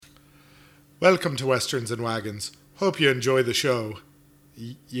Welcome to Westerns and Wagons. Hope you enjoy the show.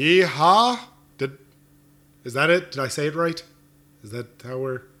 Yeehaw? Is that it? Did I say it right? Is that how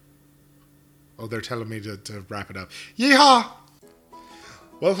we're... Oh, they're telling me to wrap it up. Yeehaw!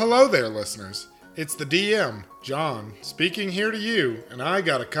 Well, hello there, listeners. It's the DM, John, speaking here to you, and I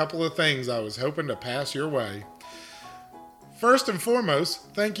got a couple of things I was hoping to pass your way. First and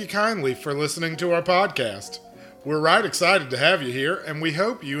foremost, thank you kindly for listening to our podcast. We're right excited to have you here, and we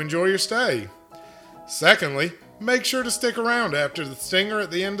hope you enjoy your stay. Secondly, make sure to stick around after the stinger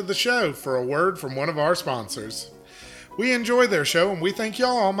at the end of the show for a word from one of our sponsors. We enjoy their show, and we think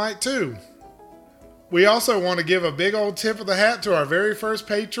y'all all might too. We also want to give a big old tip of the hat to our very first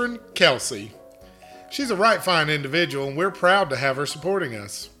patron, Kelsey. She's a right fine individual, and we're proud to have her supporting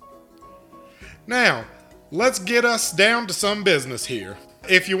us. Now, let's get us down to some business here.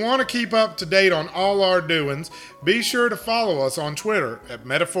 If you want to keep up to date on all our doings, be sure to follow us on Twitter at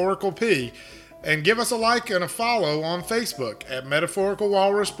MetaphoricalP and give us a like and a follow on Facebook at Metaphorical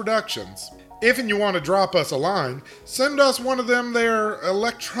Walrus Productions. If you want to drop us a line, send us one of them there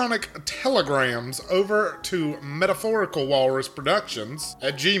electronic telegrams over to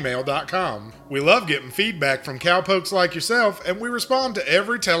metaphoricalwalrusproductions@gmail.com. We love getting feedback from cowpokes like yourself, and we respond to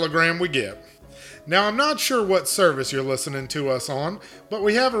every telegram we get. Now, I'm not sure what service you're listening to us on, but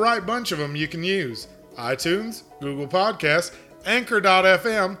we have a right bunch of them you can use. iTunes, Google Podcasts,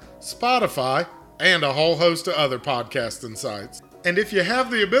 Anchor.fm, Spotify, and a whole host of other podcasting sites. And if you have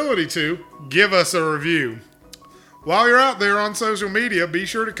the ability to, give us a review. While you're out there on social media, be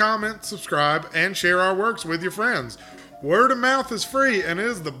sure to comment, subscribe, and share our works with your friends. Word of mouth is free and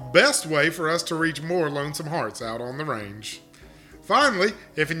is the best way for us to reach more lonesome hearts out on the range. Finally,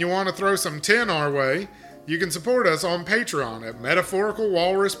 if you want to throw some tin our way, you can support us on Patreon at Metaphorical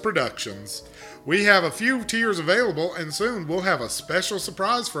Walrus Productions. We have a few tiers available, and soon we'll have a special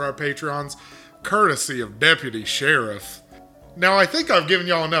surprise for our Patreons, courtesy of Deputy Sheriff. Now, I think I've given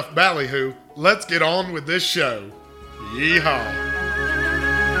y'all enough ballyhoo. Let's get on with this show. Yeehaw!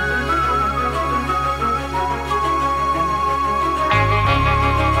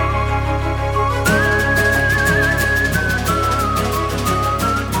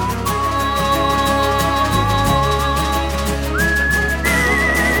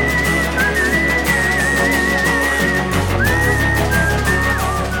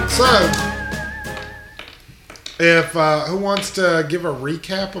 So, if who wants to give a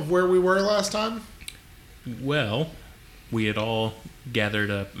recap of where we were last time? Well, we had all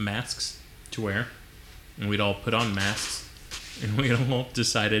gathered up masks to wear, and we'd all put on masks, and we had all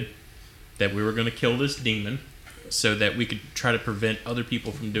decided that we were going to kill this demon so that we could try to prevent other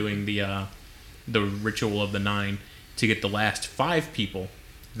people from doing the ritual of the 9 to get the last 5 people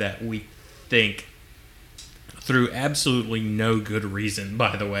that we think, through absolutely no good reason,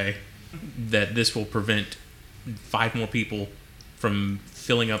 by the way, that this will prevent 5 more people from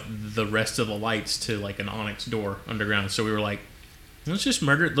filling up the rest of the lights to like an onyx door underground. So we were like, let's just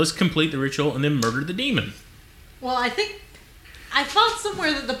let's complete the ritual and then murder the demon. Well, I thought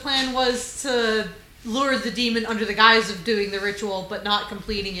somewhere that the plan was to lure the demon under the guise of doing the ritual but not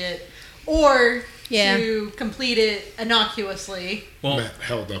completing it, or to complete it innocuously. Well, Matt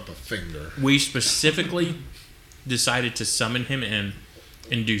held up a finger. We specifically decided to summon him in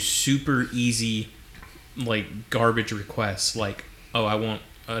and do super easy, like, garbage requests, like, oh, I want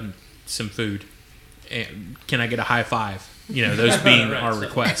some food, and can I get a high five? You know, those being right, our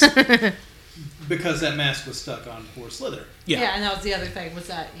requests. Because that mask was stuck on poor Slither. Yeah, and that was the other thing, was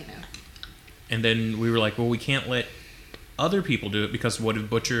that, And then we were like, well, we can't let other people do it, because what if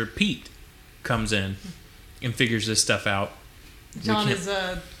Butcher Pete comes in and figures this stuff out? John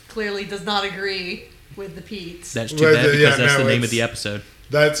clearly does not agree with the Pete's. That's too bad, because that's the name of the episode.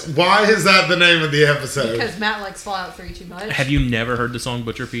 Why is that the name of the episode? Because Matt likes Fallout 3 too much. Have you never heard the song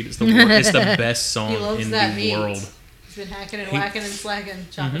Butcher Pete? It's the best song in the world. He's been hacking and whacking and slacking,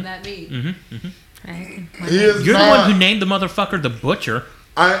 chopping that meat. You're the one who named the motherfucker the Butcher.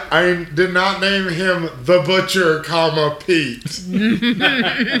 I did not name him the Butcher, Pete.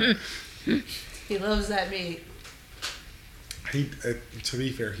 He loves that meat. To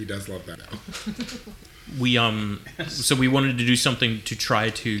be fair, he does love that now. So we wanted to do something to try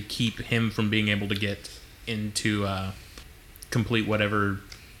to keep him from being able to get into complete whatever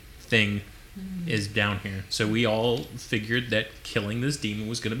thing is down here. So we all figured that killing this demon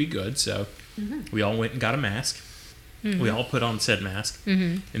was going to be good. So we all went and got a mask. We all put on said mask,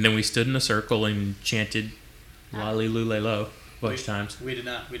 and then we stood in a circle and chanted "Lali Lulelo" a bunch of times. We did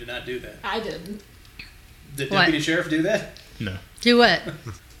not do that. I didn't. Did Deputy Sheriff do that? No. Do what?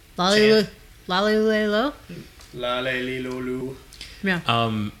 Lali Lulelo? Lali Lulu. Yeah.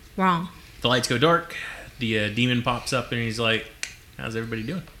 Wrong. the lights go dark. The demon pops up and he's like, "How's everybody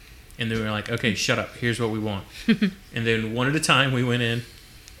doing?" And then we were like, "Okay, shut up. Here's what we want." And then one at a time we went in,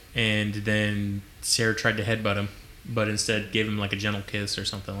 and then Sarah tried to headbutt him, but instead gave him like a gentle kiss or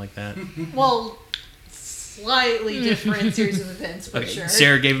something like that. Well, slightly different series of events, for Okay, sure.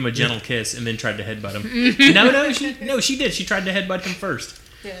 Sarah gave him a gentle kiss and then tried to headbutt him. she did. She tried to headbutt him first.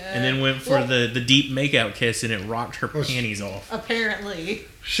 Yeah. And then went for the deep makeout kiss, and it rocked her panties off. Apparently.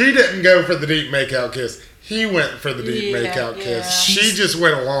 She didn't go for the deep makeout kiss. He went for the deep makeout kiss. She just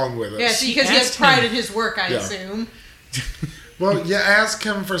went along with it. Yeah, because he has pride in his work, I assume. Well, you ask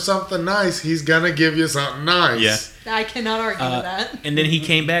him for something nice, he's gonna give you something nice. Yeah. I cannot argue with that. And then he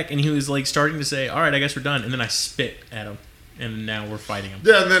came back, and he was like starting to say, "All right, I guess we're done." And then I spit at him, and now we're fighting him.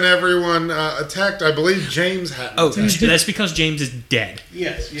 Yeah, and then everyone attacked. I believe James had. Oh, that's because James is dead.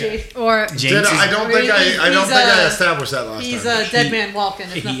 Yes. Yeah. Or James I don't think I established that last he's time. a dead man walking.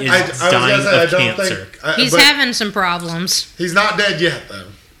 If He nothing is else. dying of cancer. he's having some problems. He's not dead yet, though.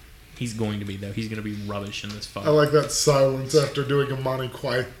 He's going to be, though. He's going to be rubbish in this fight. I like that silence after doing a Monty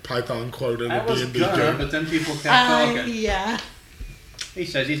Python quote in I a was D&D gonna, game. but then people kept talking. Yeah. He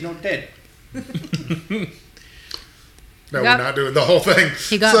says he's not dead. No, He we're got- not doing the whole thing.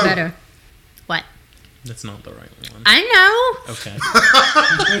 He got So, better. What? That's not the right one. I know. Okay.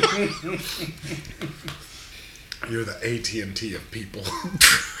 You're the AT&T of people.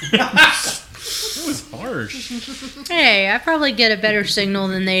 That was harsh. Hey, I probably get a better signal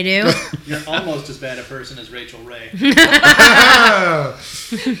than they do. You're almost as bad a person as Rachel Ray.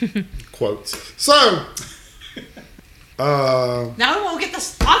 Quotes. So, Now we won't get the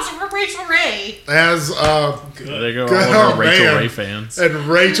sponsor from Rachel Ray. as There go all Good of our Rachel man. Ray fans. and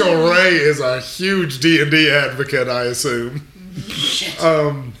Rachel Ray is a huge D&D advocate, I assume.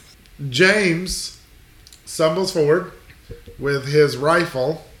 James stumbles forward with his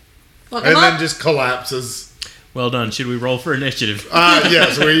rifle Look and him then up. just collapses. Well done. Should we roll for initiative?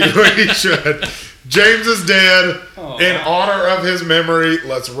 Yes, we should. James is dead. Aw. In honor of his memory,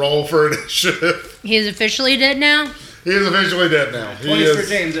 let's roll for initiative. He's officially dead now. He is officially dead now. He 20s for is.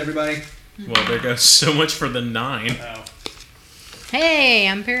 James, everybody. Well, there goes so much for the 9. Oh, Hey,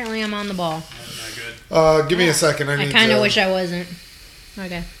 apparently I'm on the ball. that's not good. Give me a second. I I need kind of to- wish I wasn't.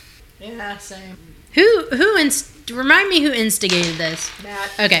 Okay. Yeah, same. Who remind me who instigated this?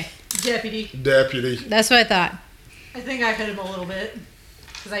 Matt, Okay, deputy. Deputy. that's what I thought. I think I hit him a little bit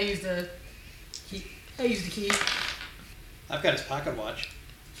because I used a key. I've got his pocket watch.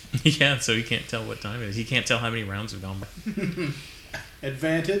 Yeah, so he can't tell what time it is. He can't tell how many rounds have gone by.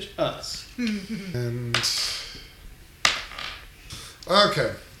 Advantage us. And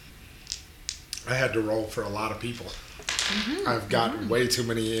okay, I had to roll for a lot of people. I've got way too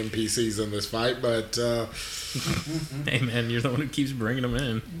many NPCs in this fight, but Hey, man, you're the one who keeps bringing them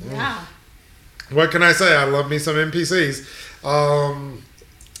in. Yeah. what can I say? I love me some NPCs.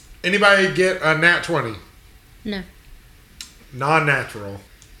 Anybody get a nat 20? No. Non-natural.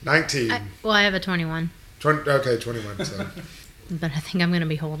 19. I have a 21, 20, okay, 21. So. but I think I'm gonna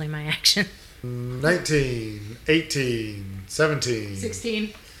be holding my action. 19, 18, 17,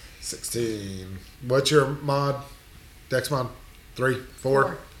 16. 16. What's your mod? Dex mod? 3,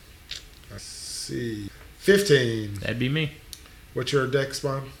 4? Let's see. 15. That'd be me. What's your dex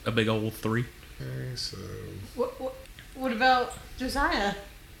mod? A big old 3. Okay, so What about Josiah?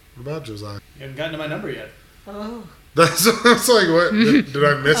 what about Josiah? You haven't gotten to my number yet. Oh. That's like what? Did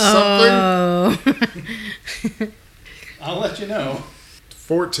I miss something? Oh. I'll let you know.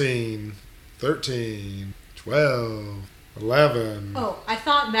 14, 13, 12, 11. Oh, I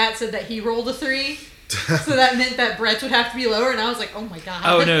thought Matt said that he rolled a 3, so that meant that Brett's would have to be lower, and I was like, oh my god.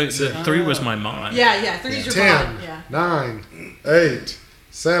 Oh, no, the 3 was my mod. Yeah, 3's your 10, bond. Yeah. 9, 8,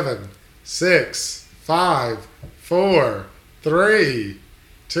 7, 6, 5, 4, 3,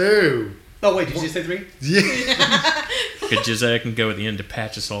 2. Oh, wait, did you just say 3? Yeah. Good, Josiah can go at the end to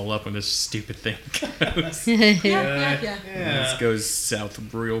patch us all up when this stupid thing goes. Yeah. This goes south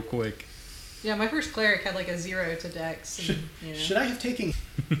real quick. Yeah, my first cleric had like a 0 to dex. And, you know. Should I have taken...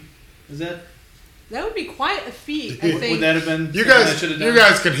 Is that... That would be quite a feat, I Would think. that have been... You something I guys, should have you done?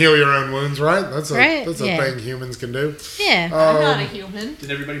 guys can heal your own wounds, right? That's a Right, that's a yeah. thing humans can do. Yeah. I'm not a human.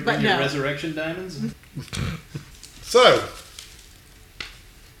 Did everybody But bring your no. resurrection diamonds? So,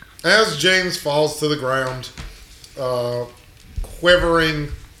 as James falls to the ground, quivering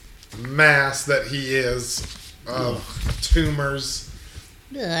mass that he is of tumors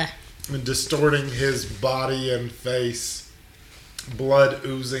Ugh. and distorting his body and face, blood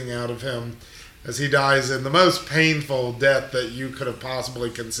oozing out of him, as he dies in the most painful death that you could have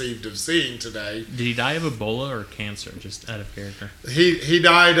possibly conceived of seeing today. Did he die of Ebola or cancer? Just out of character. He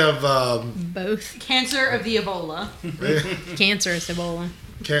died of Both. Cancer of the Ebola. Cancerous Ebola.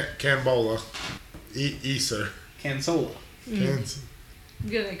 Cambola. Easter. Cansola. Cancer. I'm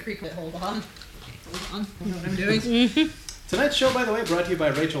gonna creep it. Hold on. You know what I'm doing? Tonight's show, by the way, brought to you by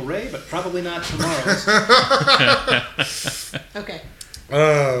Rachel Ray, but probably not tomorrow's. Okay.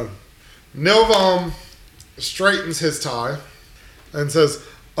 Nilvam straightens his tie and says,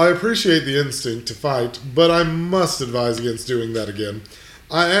 I appreciate the instinct to fight, but I must advise against doing that again.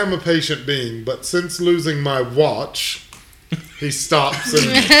 I am a patient being, but since losing my watch, he stops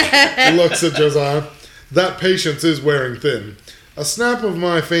and looks at Josiah. That patience is wearing thin. A snap of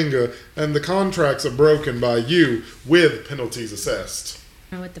my finger, and the contracts are broken by you with penalties assessed.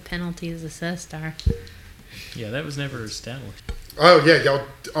 I know what the penalties assessed are. Yeah, that was never established. Oh, yeah, y'all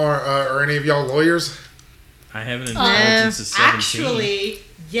are any of y'all lawyers? I have an intelligence of 17. Actually,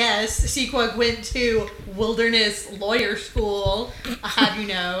 yes. Sequog went to Wilderness Lawyer School. I have you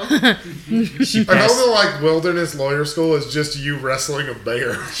know. She I passed. know that, Wilderness Lawyer School is just you wrestling a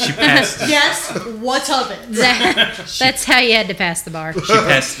bear. She passed. Yes. What's of it? That's how you had to pass the bar. She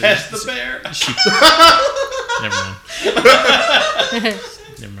passed. That's the bear. She,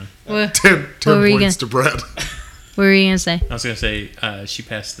 never mind. What 10 were you points to Brett. were you gonna say? I was gonna say she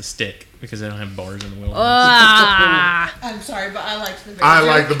passed the stick because they don't have bars in the wilderness. Ah, I'm sorry, but I liked the bear I joke.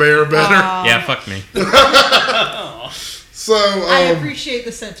 like the bear better. Yeah, fuck me. So, I appreciate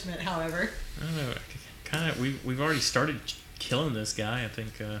the sentiment, however. I don't know. Kind of. We've already started killing this guy. I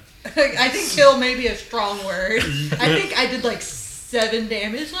think. I think kill may be a strong word. I think I did like 7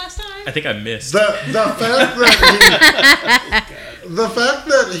 damage last time. I think I missed. the fact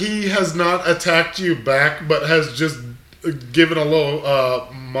that he has not attacked you back, but has just given a little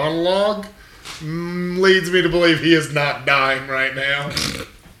monologue, leads me to believe he is not dying right now.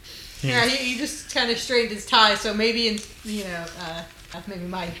 Yeah, he just kind of straightened his tie, so maybe maybe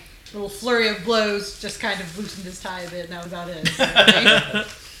my little flurry of blows just kind of loosened his tie a bit, and that was about it. So, okay.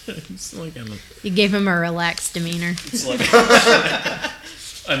 It's like you gave him a relaxed demeanor. it's like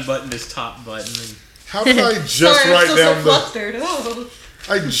unbuttoned his top button. And How did I just Sorry, I'm write still down so the? flustered. Oh.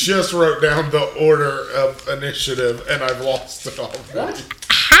 I just wrote down the order of initiative, and I've lost it already. What?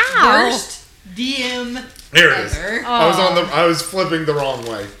 How? Worst DM Here it is. ever. I was flipping the wrong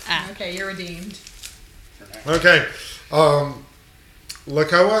way. Okay, you're redeemed. Okay.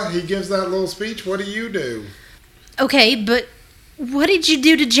 Lakoa, he gives that little speech. What do you do? Okay, but what did you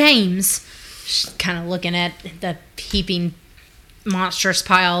do to James? Kind of looking at the heaping monstrous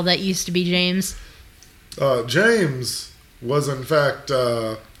pile that used to be James. James was, in fact,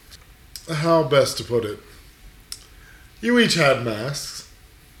 how best to put it? You each had masks.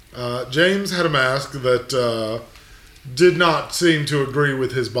 James had a mask that did not seem to agree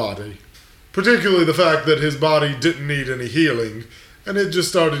with his body. Particularly the fact that his body didn't need any healing, and it just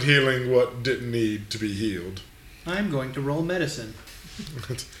started healing what didn't need to be healed. I'm going to roll medicine.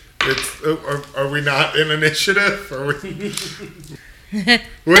 Are we not in initiative? Are we?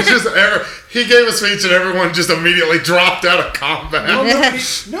 Which is he gave a speech and everyone just immediately dropped out of combat. Well,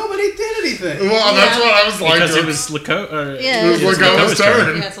 nobody did anything. Well, that's what I was like. because it was Lakoa. Yeah. It was Lakoa's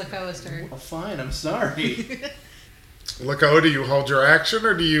turn. Yeah, it's Lakoa's turn. Well, fine. I'm sorry. Lakoa, do you hold your action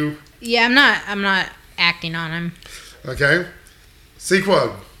or do you? Yeah, I'm not acting on him. Okay.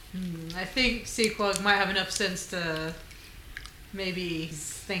 Sequog. I think Sequog might have enough sense to maybe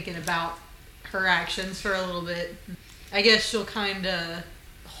thinking about her actions for a little bit. I guess she'll kind of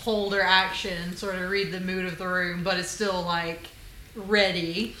hold her action, sort of read the mood of the room, but it's still like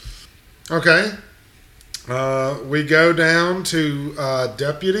ready. Okay. We go down to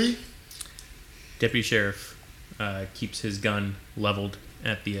Deputy. Deputy Sheriff keeps his gun leveled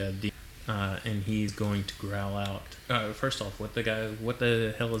at the and he's going to growl out. First off, what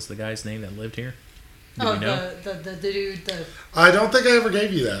the hell is the guy's name that lived here? Do we know? The dude, I don't think I ever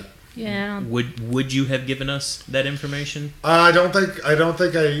gave you that. Yeah. Would you have given us that information? I don't think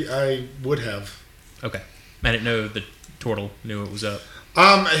I would have. Okay, I didn't know the turtle knew it was up.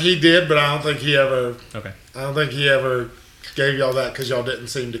 He did, but I don't think he ever. Okay, I don't think he ever gave y'all that because y'all didn't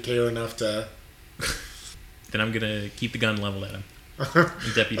seem to care enough to. then I'm gonna keep the gun leveled at him.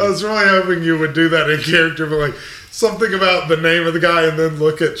 Deputy. I was really hoping you would do that in character, but like something about the name of the guy, and then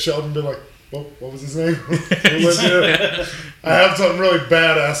look at Sheldon and be like, "What was his name?" I have something really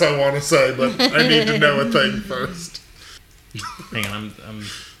badass I want to say, but I need to know a thing first. Hang on, I'm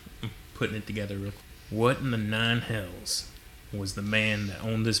putting it together real quick. What in the 9 hells was the man that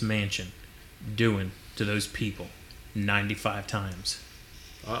owned this mansion doing to those people 95 times?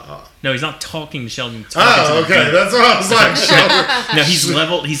 No, he's not talking to Sheldon. He's talking to the okay. demon. That's what I was like. Sheldon. No,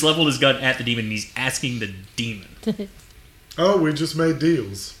 he's leveled his gun at the demon, and he's asking the demon Oh, we just made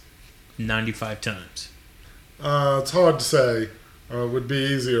deals. 95 times. It's hard to say. It would be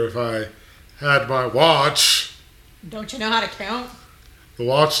easier if I had my watch. Don't you know how to count? The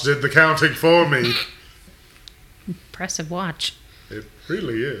watch did the counting for me. Impressive watch. It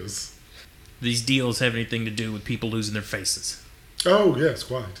really is. These deals have anything to do with people losing their faces? Oh, yes,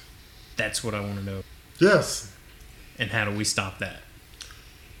 quite. That's what I want to know. Yes. And how do we stop that?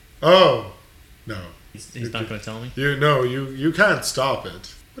 Oh, no. He's not going to tell me? You can't stop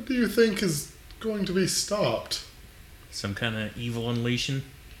it. What do you think is going to be stopped? Some kind of evil unleashing?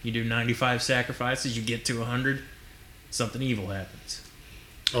 You do 95 sacrifices, you get to 100, something evil happens.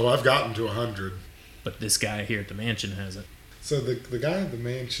 Oh, I've gotten to 100. But this guy here at the mansion hasn't. So the guy at the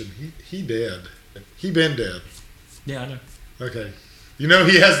mansion, he dead. He been dead. Yeah, I know. Okay. You know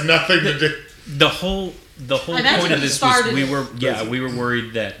he has nothing to do. The whole point of this was we were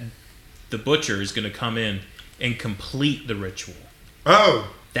worried that the butcher is going to come in and complete the ritual.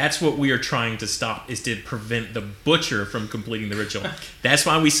 Oh. That's what we are trying to stop, is to prevent the butcher from completing the ritual. That's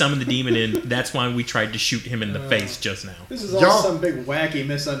why we summoned the demon in. That's why we tried to shoot him in the face just now. This is all some big wacky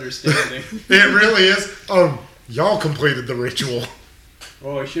misunderstanding. It really is. Y'all completed the ritual.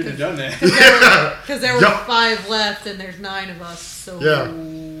 Oh, I shouldn't have done that. Because there were 5 left and there's 9 of us. So Yeah.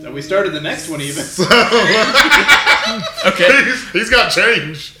 So we started the next one even. Okay. He's got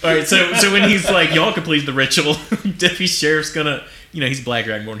change. All right, so when he's like, y'all completed the ritual, Deputy Sheriff's gonna, he's Black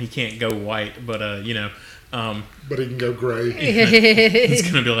Dragonborn, he can't go white, but, but he can go gray. he's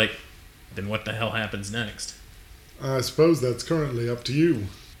gonna be like, then what the hell happens next? I suppose that's currently up to you.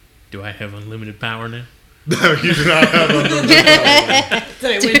 Do I have unlimited power now? No, you do not have unlimited power.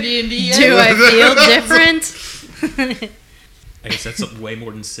 Did I win D&D yet? Do I feel different? I guess that's way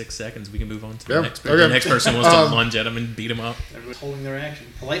more than 6 seconds. We can move on to the Yeah, next. okay. The next person wants to lunge at him and beat him up. Everyone's holding their action,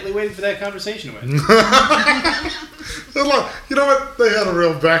 politely waiting for that conversation to end. You know what? They had a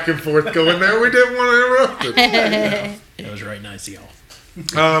real back and forth going there. We didn't want to interrupt it. That was right nice of y'all.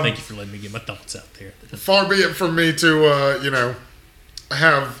 Thank you for letting me get my thoughts out there. Far be it from me to,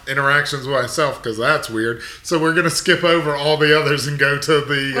 have interactions with myself, because that's weird. So we're going to skip over all the others and go to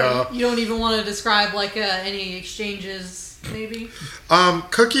the... You don't even want to describe, any exchanges, maybe?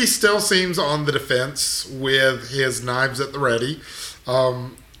 Cookie still seems on the defense with his knives at the ready.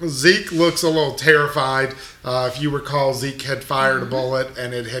 Zeke looks a little terrified. If you recall, Zeke had fired a bullet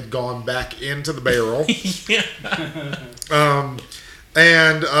and it had gone back into the barrel.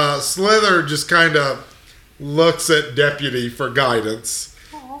 And Slither just kind of looks at Deputy for guidance.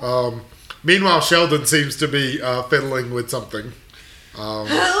 Meanwhile, Sheldon seems to be fiddling with something.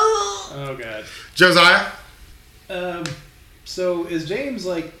 Oh, God. Josiah? So is James,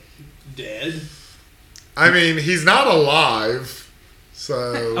 dead? I mean, he's not alive,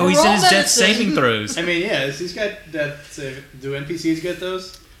 so... Oh, he's in his death saving throws. I mean, yeah, he's got death saving... Do NPCs get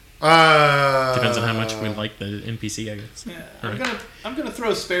those? Depends on how much we like the NPC, I guess. Yeah, I'm gonna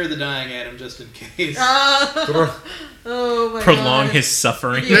throw Spare the Dying at him just in case. Oh my Prolong God. his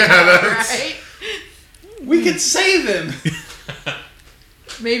suffering. Yeah, that's... Right? We could save him!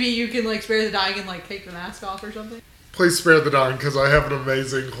 Maybe you can spare the dying and take the mask off or something. Please spare the dying, because I have an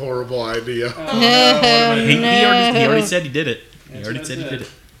amazing, horrible idea. He already said he did it. He already said he did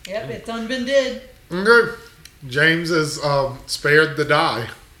it. Yep, it's done been did. Okay. James has spared the die.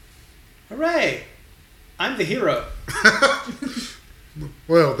 Hooray! I'm the hero.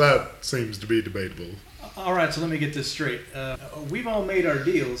 Well, that seems to be debatable. Alright, so let me get this straight. We've all made our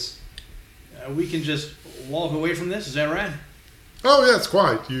deals. We can just walk away from this, is that right? Oh, yes,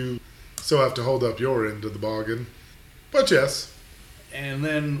 quite. You still have to hold up your end of the bargain. But yes. And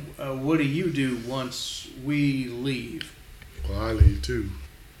then, what do you do once we leave? Well, I leave too.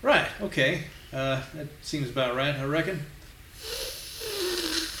 Right, okay. That seems about right, I reckon.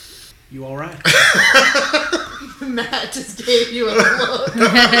 You alright? Matt just gave you a look.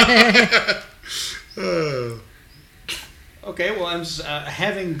 Okay, well, I'm just,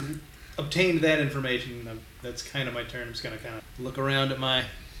 having obtained that information, that's kind of my turn. I'm just going to kind of look around at my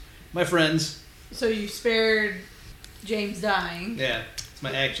friends. So you spared James dying. Yeah, it's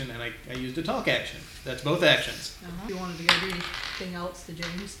my action, and I used a talk action. That's both actions. You wanted to go do anything else to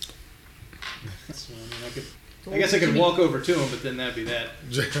James? So, I guess I could walk over to him, but then that'd be that.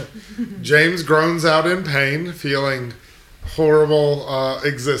 James groans out in pain, feeling horrible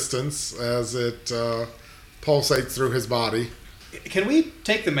existence as it pulsates through his body. Can we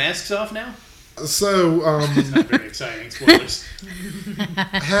take the masks off now? So, It's not very exciting. Spoilers.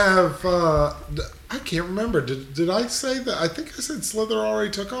 I can't remember. Did I say that? I think I said Slither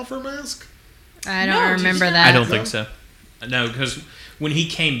already took off her mask. I don't No, remember she's that. I don't think so. No, because when he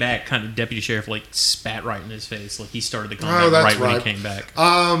came back, kind of Deputy Sheriff like spat right in his face. Like he started the combat that's right when he right. came back.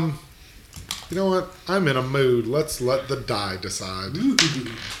 You know what? I'm in a mood. Let's let the die decide.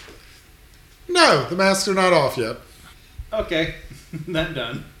 No, the masks are not off yet. Okay, that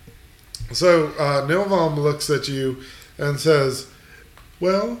done. So Nilvam looks at you and says,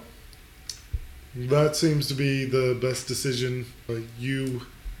 "Well, that seems to be the best decision. You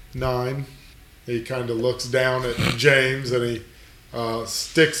 9." He kind of looks down at James and he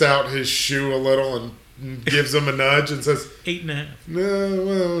sticks out his shoe a little and gives him a nudge and says, 8.5. "No,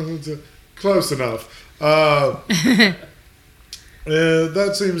 well, it's close enough.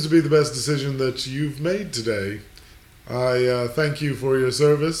 That seems to be the best decision that you've made today. I thank you for your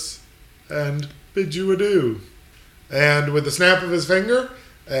service and bid you adieu." And with the snap of his finger,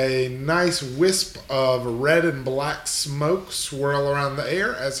 a nice wisp of red and black smoke swirl around the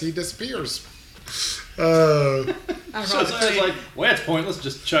air as he disappears. So it's like, well, it's pointless.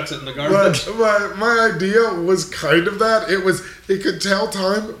 Just chucks it in the garbage. But my idea was kind of that. It could tell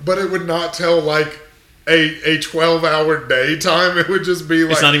time, but it would not tell like a 12-hour day time. It would just be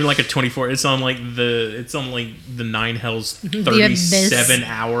like It's not even like a 24. It's on like the 9 Hells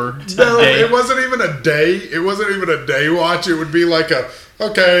 37-hour no, day. it wasn't even a day. It wasn't even a day watch. It would be like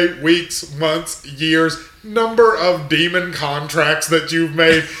weeks, months, years, number of demon contracts that you've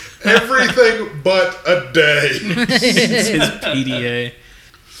made. Everything but a day. It's his PDA.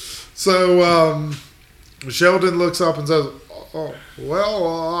 So Sheldon looks up and says, "Oh, well,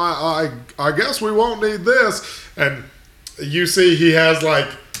 I guess we won't need this." And you see he has like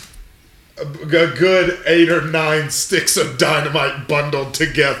a good 8 or 9 sticks of dynamite bundled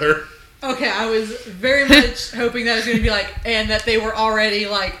together. Okay, I was very much hoping that it was going to be like, and that they were already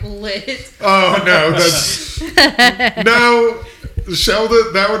like lit. Oh no, that's no,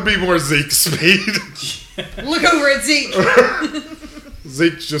 Sheldon. That would be more Zeke's speed. Look over at Zeke.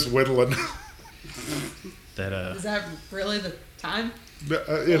 Zeke's just whittling. That Is that really the time?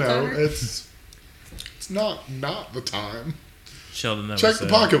 You know, it's not the time. Sheldon, that Check was, the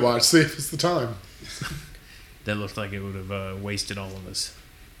pocket watch, see if it's the time. that looked like it would have wasted all of us.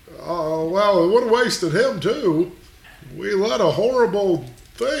 Oh, well, it would have wasted him, too. We let a horrible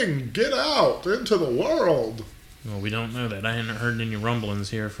thing get out into the world. Well, we don't know that. I hadn't heard any rumblings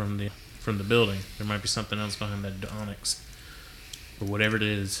here from the building. There might be something else behind that onyx. But whatever it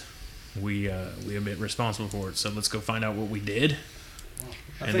is, we admit responsible for it. So let's go find out what we did.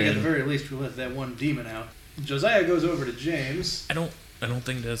 I think at the very least we let that one demon out. Josiah goes over to James. I don't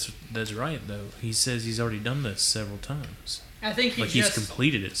think that's right though. He says he's already done this several times. I think He's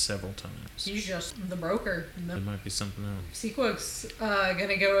completed it several times. He's just the broker. There might be something else. Sequo's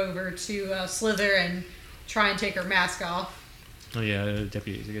gonna go over to Slither and try and take her mask off. Oh yeah,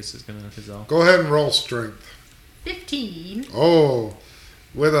 deputy. I guess is gonna all. Go ahead and roll strength. 15. Oh,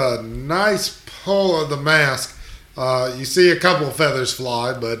 with a nice pull of the mask, you see a couple of feathers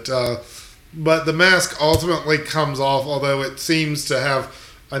fly, but the mask ultimately comes off, although it seems to have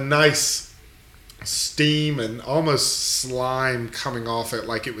a nice steam and almost slime coming off it,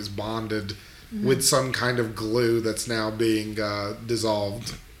 like it was bonded with some kind of glue that's now being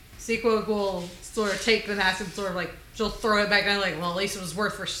dissolved. Sequo will sort of take the mask and sort of like, she'll throw it back down like, well, at least it was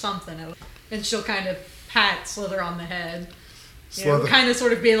worth for something. And she'll kind of pat Slither on the head. You know, kind of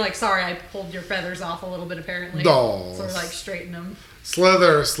sort of being like, sorry, I pulled your feathers off a little bit apparently. Oh. Sort of like straighten them.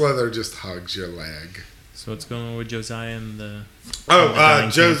 Slither just hugs your leg. So what's going on with Josiah and the...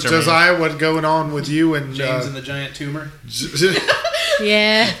 Josiah, what's going on with you and... James and the giant tumor.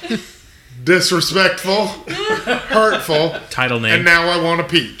 Yeah. Disrespectful, hurtful, title name. and now I want a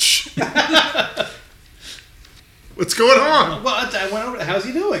peach. What's going on? Well, I went over. How's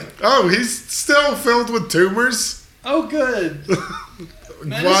he doing? Oh, he's still filled with tumors. Oh, good.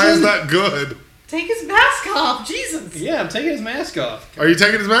 Why is that good? Take his mask off, Jesus. Yeah, I'm taking his mask off. Are you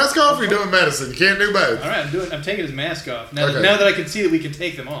taking his mask off or are you doing medicine? You can't do both. All right, I'm taking his mask off. Now, Okay. now that I can see that we can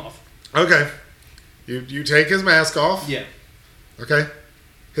take them off. Okay. You take his mask off. Yeah. Okay.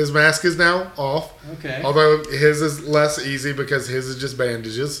 His mask is now off. Okay. Although his is less easy because his is just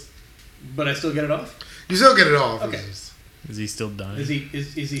bandages. But I still get it off? You still get it off. Okay. Is he still dying? Is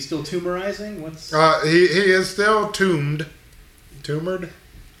he still tumorizing? What's... He is still tumored.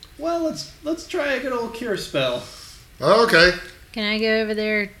 Well, let's try a good old cure spell. Okay. Can I go over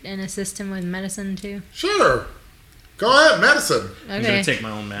there and assist him with medicine too? Sure. Go ahead, medicine. I'm Okay. gonna take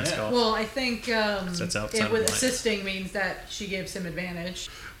my own mask Yeah. off. Well, I think That's outside with of light. assisting means that she gives him advantage.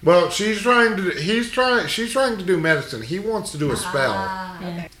 Well, she's trying to do medicine. He wants to do a spell. Ah, Yeah.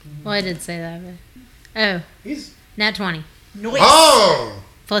 okay. Well, I did say that. But Oh, He's nat 20 Noise. Oh!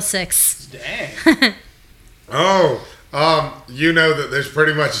 plus 6. dang. Oh! You know that there's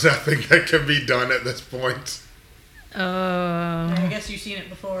pretty much nothing that can be done at this point. I guess you've seen it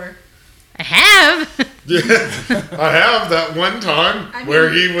before. I have. Yeah, I have that one time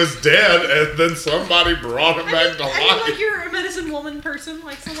where he was dead and then somebody brought him back to I mean, life. like, you're a medicine woman person.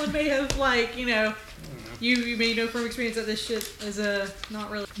 Like, someone may have, like, you know, you may know from experience that this shit is not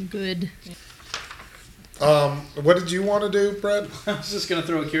really Good. What did you want to do, Brett? I was just gonna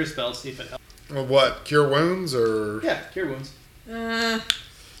throw a cure spell, see if it helps. What, cure wounds or? Yeah, cure wounds. Do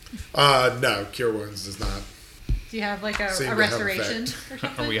No, cure wounds does not. you have like Seem a to have restoration effect. or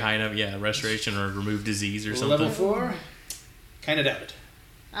something? Are we high enough? Yeah, restoration or remove disease or Level something. 4. Kind of doubt it.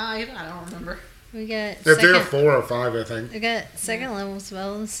 I don't remember. We got If they're second, 4 or 5, I think. we got second level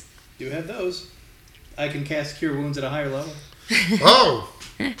spells. Do have those. I can cast cure wounds at a higher level. Oh,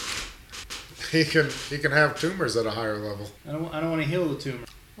 he can have tumors at a higher level. I don't want to heal the tumor.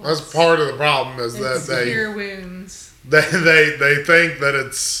 That's part of the problem is that It's cure wounds. they think that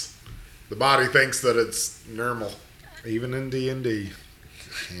it's the body thinks that it's normal, even in D&D.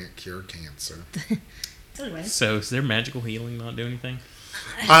 Can't cure cancer. Anyway. So is their magical healing not do anything?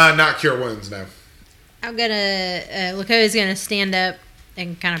 Not cure wounds, no. I'm gonna. Lakoa's gonna stand up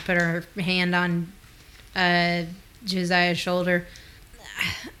and kind of put her hand on Josiah's shoulder.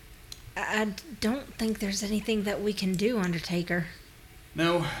 I don't think there's anything that we can do, Undertaker.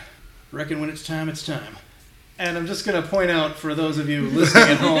 No, reckon when it's time, it's time. And I'm just going to point out for those of you listening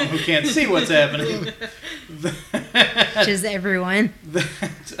at home who can't see what's happening, Just everyone.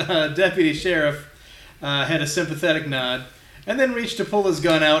 that Deputy Sheriff had a sympathetic nod and then reached to pull his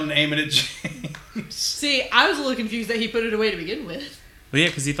gun out and aim it at James. See, I was a little confused that he put it away to begin with. Well, yeah,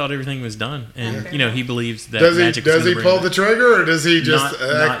 because he thought everything was done, and Okay. you know he believes that Does magic. he pull the trigger or does he just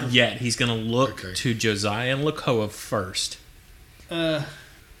Not yet. He's going to look Okay. to Josiah and Lakoa first.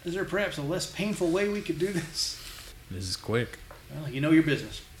 Is there perhaps a less painful way we could do this? This is quick. Well, you know your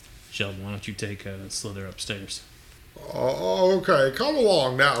business. Sheldon, why don't you take Slither upstairs? Oh, okay. Come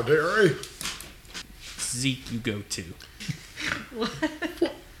along now, dearie. Zeke, you go too.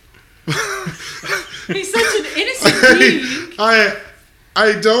 He's such an innocent being.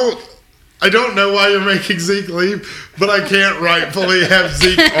 I don't know why you're making Zeke leave, but I can't rightfully have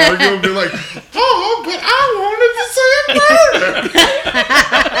Zeke argue and be like, oh, but I wanted to say a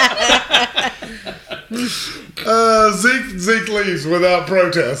murder. Zeke leaves without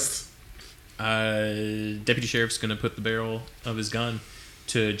protest. Deputy Sheriff's going to put the barrel of his gun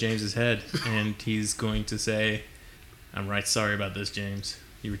to James's head, and he's going to say, I'm right sorry about this, James.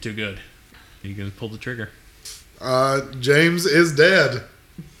 You were too good. You going to pull the trigger. James is dead.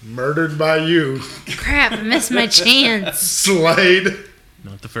 Murdered by you. Crap, I missed my chance. Slayed.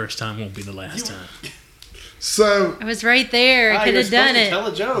 Not the first time, won't be the last time. So, I was right there. I could you're have done supposed to it. Tell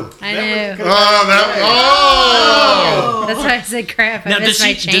a joke. I That know. oh, That's why I said crap. I Now, missed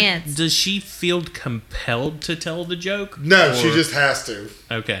my chance. does she feel compelled to tell the joke? no, she Or- just has to.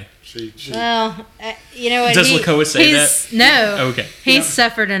 Okay. She Well, you know what? Does Lakoa say he's- No. Okay. He's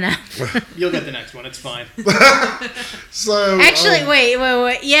suffered enough. You'll get the next one. It's fine. so Actually, wait.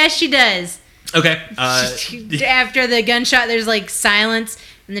 Yeah, she does. Okay. After the gunshot, there's like silence,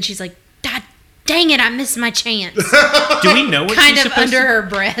 and then she's like, "God dang it, I missed my chance." Do we know what kind she's of supposed under her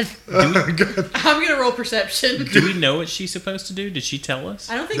breath. I'm gonna roll perception. Do we know what she's supposed to do? Did she tell us?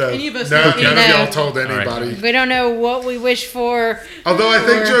 I don't think no, any of us no, know. none of No. y'all told anybody. We don't know what we wish for. Although I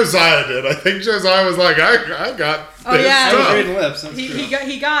think Or- Josiah did. I think Josiah was like, I got Oh, this yeah. I was stuff. reading lips. That's true.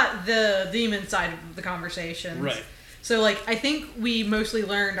 He got the demon side of the conversation. Right. So like I think we mostly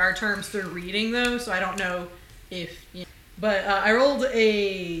learned our terms through reading though, so I don't know if. You know. But I rolled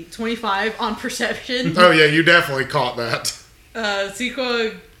a 25 on perception. Oh yeah, you definitely caught that.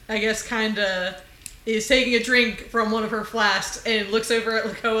 Sequoia, I guess, kind of is taking a drink from one of her flasks and looks over at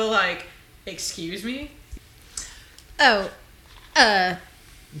Lakoa like, "Excuse me." Oh, her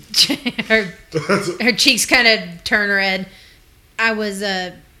cheeks kind of turn red. I was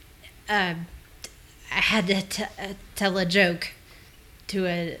I had to tell a joke to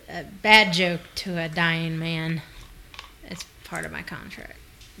a bad joke to a dying man. It's part of my contract.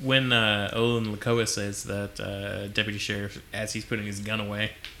 When Olin Lakoa says that Deputy Sheriff, as he's putting his gun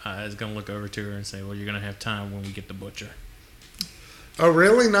away, is going to look over to her and say, well, you're going to have time when we get the butcher. Oh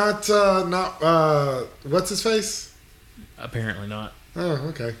really? Not what's his face? Apparently not. Oh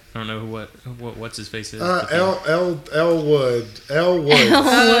okay. I don't know what's his face is. Elwood.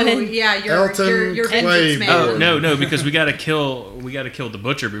 Oh yeah, Elton your vengeance Claiborne. man. Oh no, because we got to kill the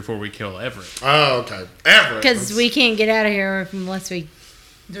butcher before we kill Everett. Oh okay. Everett. Because we can't get out of here unless we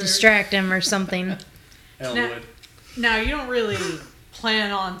distract him or something. Elwood. Now, you don't really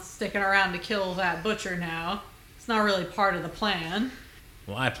plan on sticking around to kill that butcher now. It's not really part of the plan.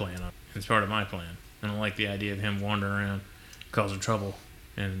 Well, I plan on it. It's part of my plan. I don't like the idea of him wandering around causing trouble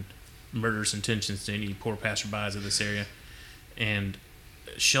and murderous intentions to any poor passerbys of this area. And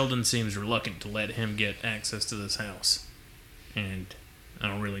Sheldon seems reluctant to let him get access to this house. And I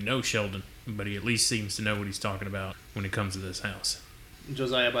don't really know Sheldon, but he at least seems to know what he's talking about when it comes to this house.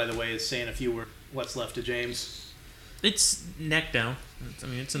 Josiah, by the way, is saying a few words. What's left to James? It's neck down.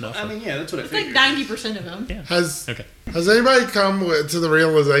 It's enough. Yeah, that's what I It's figured. like 90% of them. Yeah. Has Okay. anybody come to the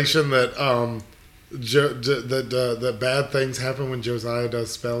realization that that bad things happen when Josiah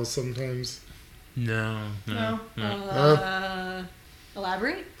does spells sometimes? No.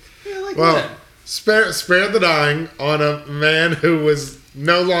 Elaborate? Yeah, like Well, that. spare the dying on a man who was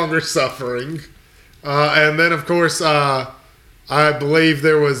no longer suffering, and then of course I believe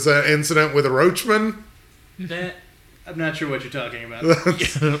there was an incident with a roachman. That I'm not sure what you're talking about.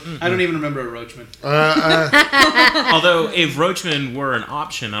 I don't even remember a roachman. Although, if Roachman were an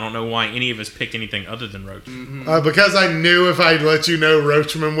option, I don't know why any of us picked anything other than Roachman. Because I knew if I'd let you know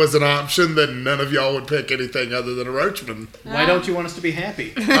Roachman was an option, then none of y'all would pick anything other than a Roachman. Why don't you want us to be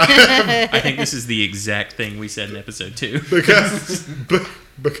happy? I think this is the exact thing we said in episode 2.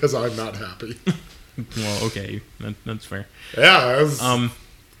 Because I'm not happy. Well, okay, that's fair. Yeah,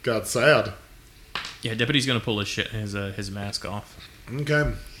 got sad. Yeah, deputy's gonna pull his mask off.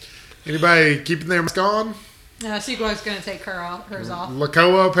 Okay. Anybody keeping their mask on? Sequoia's going to take hers off.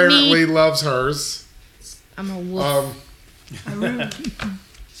 Lakoa apparently loves hers. I'm a wolf.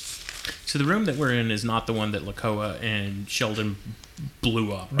 So the room that we're in is not the one that Lakoa and Sheldon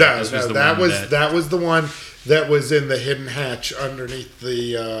blew up. Right? No, This the that one was the one that was in the hidden hatch underneath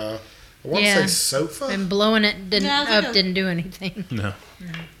the I want to say sofa. And blowing it didn't do anything. No.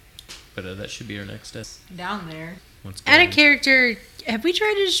 But that should be our next step. Down there. Out of character, have we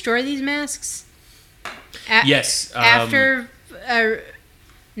tried to destroy these masks? Yes. After,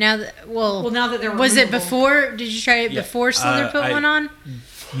 now that they're was it removable. before? Did you try it before Slither put one on?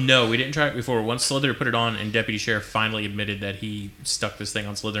 No, we didn't try it before. Once Slither put it on, and Deputy Sheriff finally admitted that he stuck this thing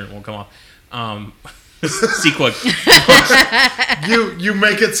on Slither and it won't come off. Sequoia. You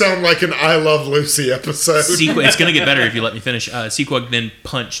make it sound like an I Love Lucy episode. It's going to get better if you let me finish. Sequoia then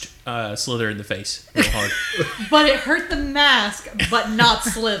punched Slither in the face real hard. But it hurt the mask, but not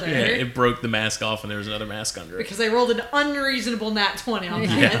Slither. Yeah, it broke the mask off, and there was another mask under it. Because they rolled an unreasonable nat 20 on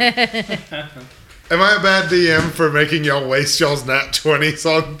that. Yeah. Am I a bad DM for making y'all waste y'all's nat 20s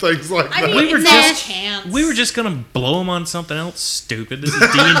on things like that? I mean, We were it's just- a chance. We were just going to blow him on something else stupid. This is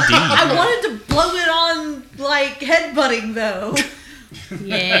D&D. I wanted to blow it on, like, headbutting, though.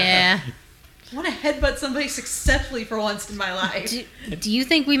 Yeah. I want to headbutt somebody successfully for once in my life. Do you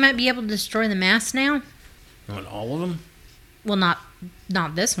think we might be able to destroy the mask now? On all of them? Well, not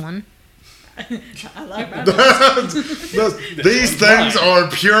this one. I like that. These things are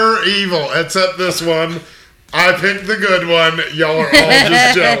pure evil, except this one. I picked the good one. Y'all are all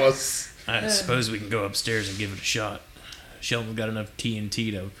just jealous. I suppose we can go upstairs and give it a shot. Sheldon got enough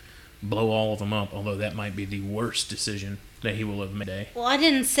TNT to blow all of them up, although that might be the worst decision that he will have made today. Well, I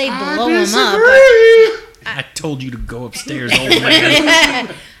didn't say I blow him up. disagree. I told you to go upstairs, old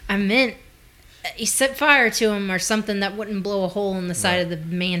man. I meant you set fire to him or something that wouldn't blow a hole in the side of the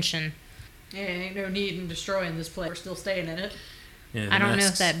mansion. Yeah, ain't no need in destroying this place. We're still staying in it. Yeah, I don't know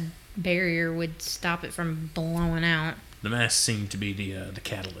if that barrier would stop it from blowing out. The masks seem to be the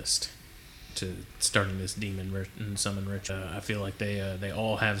catalyst to starting this demon and summon ritual. I feel like they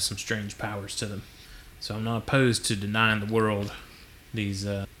all have some strange powers to them. So I'm not opposed to denying the world these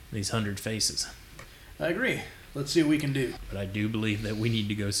 100 faces. I agree. Let's see what we can do. But I do believe that we need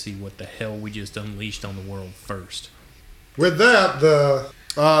to go see what the hell we just unleashed on the world first. With that,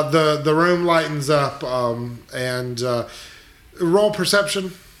 the room lightens up and roll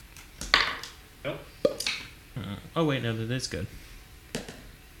perception. Nope. Oh wait, no, that's good.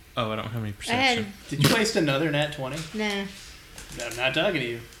 Oh, I don't have any perception. Did you waste another nat 20? Nah. I'm not talking to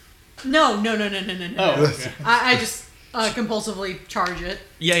you. No. Oh, okay. I just compulsively charge it.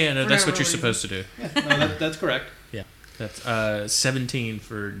 Yeah, no, that's Whatever what you're reason. supposed to do. No, that's correct. Yeah, that's 17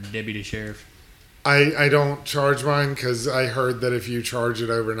 for Deputy Sheriff. I don't charge mine because I heard that if you charge it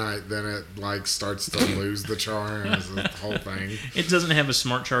overnight, then it starts to lose the charms and the whole thing. It doesn't have a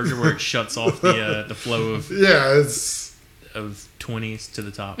smart charger where it shuts off the flow of Yeah, it's 20s to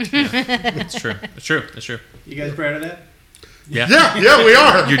the top. Yeah, it's true. It's true. You guys proud of that? Yeah. yeah, we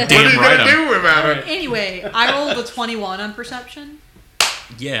are. You're what damn are you right gonna do about it? Anyway, I rolled a 21 on perception.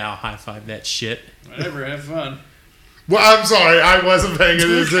 Yeah, I'll high five that shit. Whatever, have fun. Well, I'm sorry, I wasn't paying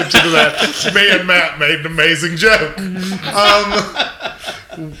attention to that. Me and Matt made an amazing joke.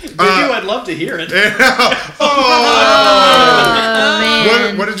 I'd love to hear it.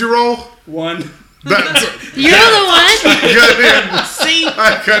 Man. What did you roll? 1. You're the one. See,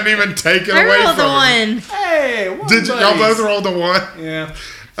 I couldn't even take it I away rolled from the him. one. Hey, one Did you, y'all both roll the 1? Yeah.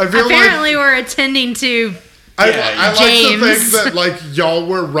 I feel Apparently, we're attending to. I like to James. think that like y'all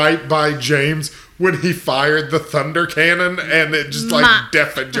were right by James when he fired the thunder cannon, and it just like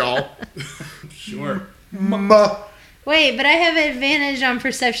deafened y'all. Sure. Wait, but I have advantage on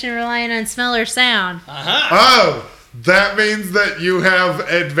perception relying on smell or sound. Oh, that means that you have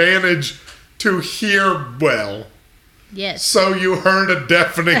advantage to hear well. Yes. So you heard a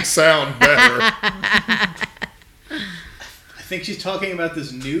deafening sound better. I think she's talking about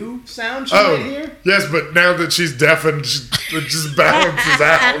this new sound she might hear. Yes, but now that she's deafened, it just balances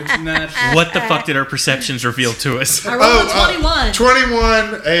out. It's not. What the fuck did our perceptions reveal to us? I rolled a 21.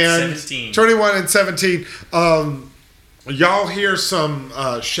 21 and 17. 21 and 17. Y'all hear some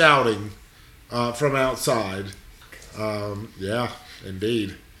shouting from outside. Yeah,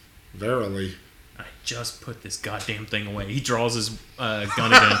 indeed. Verily. I just put this goddamn thing away. He draws his gun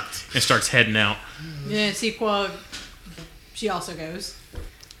again and starts heading out. Yeah, Sequog, she also goes.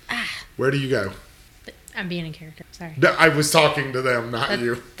 Where do you go? I'm being a character. Sorry. No, I was talking to them, not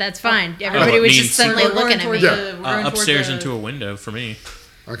you. That's fine. Everybody was me just and suddenly We're going looking at me. towards Yeah. the- we're going towards Upstairs the- into a window for me.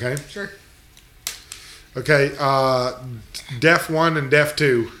 Okay. Sure. Okay. Def 1 and Def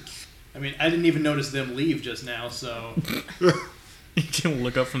 2. I mean, I didn't even notice them leave just now, so. You can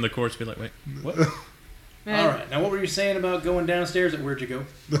look up from the corpse and be like, wait, what? All right. Now, what were you saying about going downstairs? Where'd you go?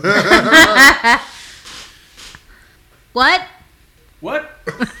 What? What?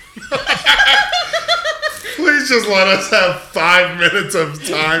 Please just let us have 5 minutes of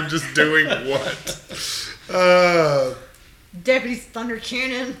time just doing what? Deputy Thunder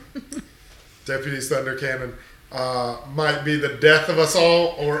Cannon. Deputy's Thunder Cannon might be the death of us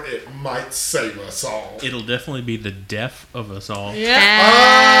all, or it might save us all. It'll definitely be the death of us all. Yeah.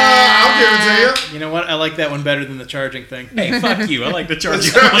 I'll give it to you. You know what? I like that one better than the charging thing. Hey, fuck you. I like the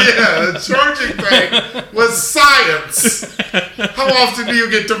charging Yeah, one. the charging thing was science. How often do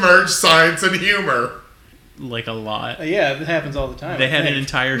you get to merge science and humor? Like a lot. Yeah, that happens all the time. They I had an think.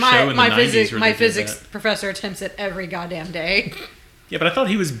 entire show in the 90s where My they did physics that. professor attempts it every goddamn day. Yeah, but I thought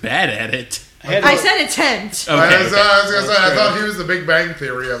he was bad at it. I said attempt. Okay, I was gonna say, I Okay. thought he was the Big Bang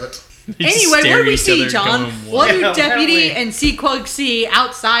Theory of it. They just Anyway, stare what at do we each see, other John? going, What do Yeah, Deputy apparently. and Sequog see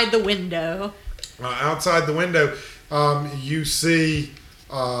outside the window? Outside the window, you see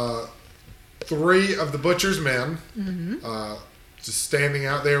 3 of the butcher's men just standing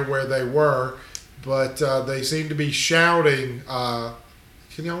out there where they were, but they seem to be shouting. Can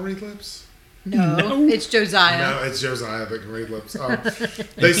y'all read lips? No, it's Josiah. No, it's Josiah that can read lips.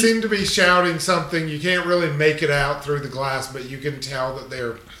 They seem to be shouting something. You can't really make it out through the glass, but you can tell that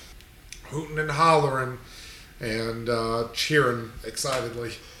they're hooting and hollering and cheering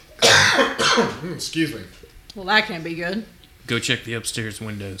excitedly. Excuse me. Well, that can't be good. Go check the upstairs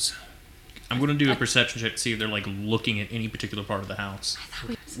windows. I'm going to do a perception check to see if they're like looking at any particular part of the house.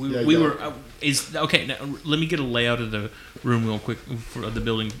 Yeah, We go. were okay. Now let me get a layout of the room real quick for the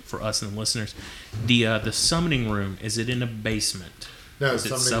building for us and the listeners. The summoning room, is it in a basement? No, Is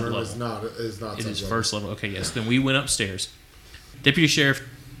it summoning room sub-level? is not It is sub-level. first level. Okay, yes. Then we went upstairs. Deputy Sheriff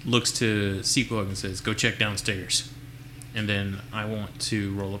looks to Sequog and says, "Go check downstairs." And then I want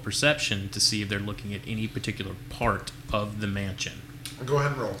to roll a perception to see if they're looking at any particular part of the mansion. Go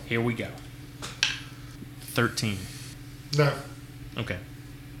ahead and roll. Here we go. 13. No. Okay.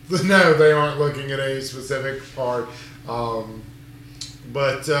 No, they aren't looking at any specific part.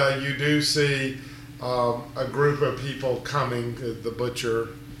 But you do see a group of people coming, the butcher,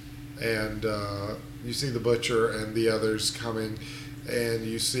 and you see the butcher and the others coming, and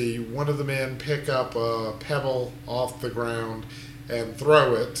you see one of the men pick up a pebble off the ground and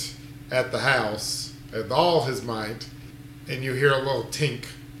throw it at the house with all his might, and you hear a little tink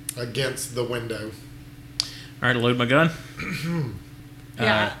against the window. All right, load my gun.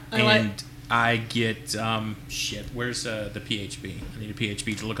 Yeah, and I get shit. Where's the PHB? I need a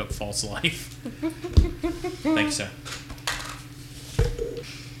PHB to look up false life. Thank you, sir.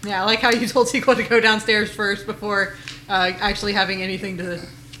 Yeah, I like how you told Sequog to go downstairs first before actually having anything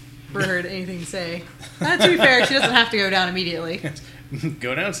for her anything to say. To be fair, she doesn't have to go down immediately.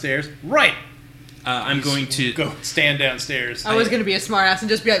 Go downstairs. Right. I'm going to. Go stand downstairs. I was going to be a smartass and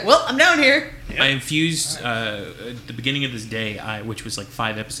just be like, well, I'm down here. I infused at the beginning of this day, which was like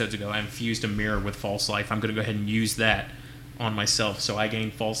 5 episodes ago. I infused a mirror with false life. I'm going to go ahead and use that on myself. So I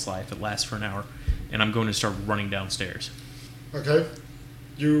gain false life. It lasts for an hour, and I'm going to start running downstairs. Okay.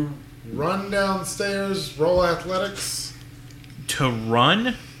 You run downstairs, roll athletics. To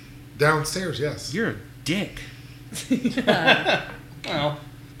run? Downstairs, yes. You're a dick. Well,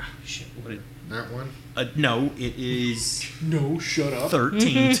 Shit, what did... That one. No, it is no, shut up.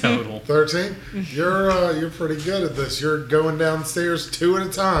 13 total. 13. You're pretty good at this. You're going downstairs 2 at a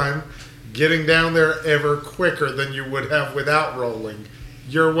time, getting down there ever quicker than you would have without rolling.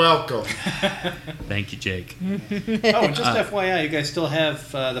 You're welcome. Thank you, Jake. Oh, and just FYI, you guys still have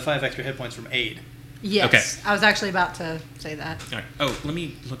the 5 extra hit points from aid. Yes. Okay. I was actually about to say that. All right. Oh, let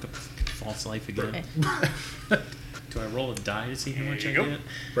me look up false life again. Okay. Do I roll a die to see how much I There you get?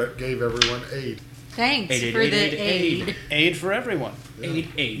 Brett gave everyone aid. Thanks Aid, for aid, the aid, aid, aid. Aid for everyone. Aid.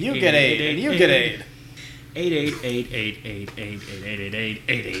 You get aid, and you get aid. 8.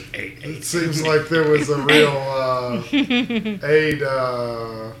 It seems like there was a real aid.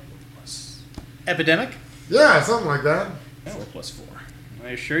 Epidemic? Yeah, something like that. 4 plus 4.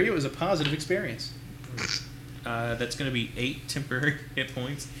 I assure you it was a positive experience. That's going to be 8 temporary hit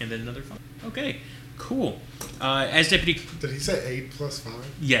points and then another 5. Okay, cool. As deputy, Did he say 8 plus 5?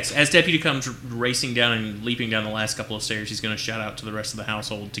 yes, as deputy comes racing down and leaping down the last couple of stairs, he's going to shout out to the rest of the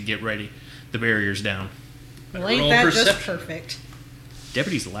household to get ready. The barrier's down. Well, ain't Roll that just perception. perfect?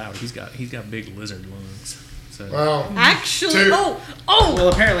 Deputy's loud. He's got big lizard lungs. So Well, Actually, Two. Well,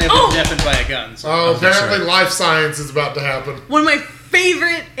 apparently I've been deafened by a gun. So. oh, that's apparently right. life science is about to happen. one of my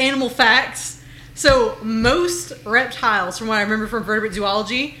favorite animal facts. So most reptiles, from what I remember from vertebrate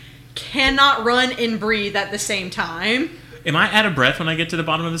zoology, cannot run and breathe at the same time. am I out of breath when I get to the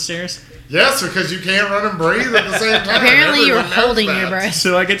bottom of the stairs? Yes, because you can't run and breathe at the same time. Apparently, you were Everyone knows holding that. your breath.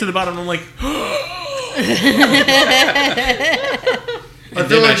 So I get to the bottom and I'm like, I And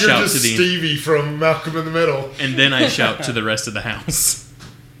feel then I like you're shout just to the- Stevie from Malcolm in the Middle. and then I shout to the rest of the house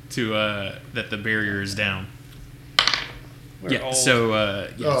to that the barrier is down. We're Yeah. old. So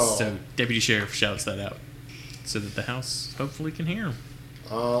Oh. so deputy sheriff shouts that out so that the house hopefully can hear him.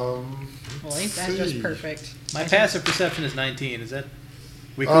 Well, ain't that just see. perfect? My passive perception is 19. Is that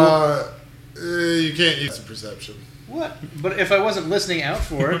we cool? You can't use perception. What? But if I wasn't listening out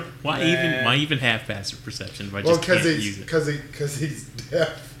for it, Why even have passive perception if I Well, just can't because use it? because he's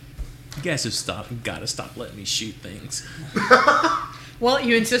deaf. You guys have gotta stop letting me shoot things. Well,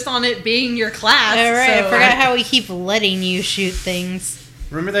 you insist on it being your class. All right, so I forgot how we keep letting you shoot things.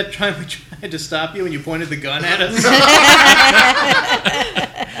 Remember that time we tried to stop you and you pointed the gun at us?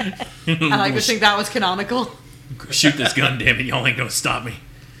 I like to think that was canonical. Shoot this gun, damn it! Y'all ain't gonna stop me.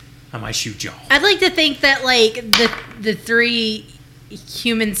 I might shoot y'all. I'd like to think that like the 3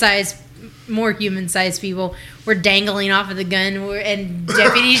 more human-sized people were dangling off of the gun, and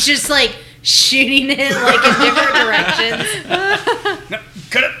deputies just like shooting it like in different directions. No,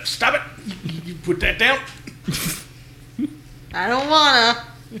 cut it! Stop it! You put that down. I don't wanna.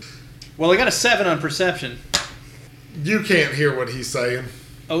 Well, I got a 7 on perception. You can't hear what he's saying.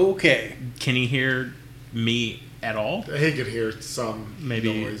 Okay. Can he hear me at all? He could hear some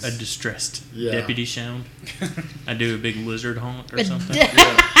Maybe noise. a distressed Yeah. deputy sound. I do a big lizard honk or something.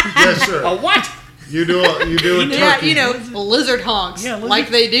 Yeah, sure. A what? You do a Yeah, turkey. you know, lizard honks, Yeah, lizard- like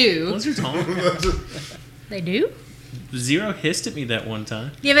they do. Lizards honk. They do? Zero hissed at me that one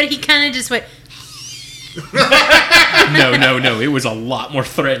time. Yeah, but he kind of just went. No. It was a lot more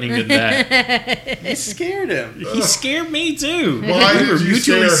threatening than that. You scared him. He scared me too. Why we did were you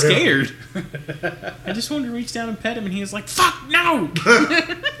mutually scare him? scared. I just wanted to reach down and pet him, and he was like, "Fuck no!"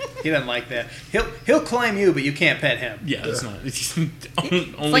 He doesn't like that. He'll climb you, but you can't pet him. Yeah, it's not. It's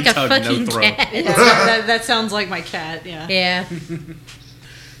only Like a tug, no fucking throw. cat. Yeah, that sounds like my cat, yeah. Yeah.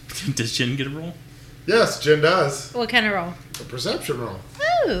 Does Jen get a roll? Yes, Jen does. What kind of roll? A perception roll.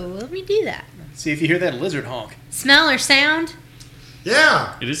 Oh, let me do that. See if you hear that lizard honk. Smell or sound?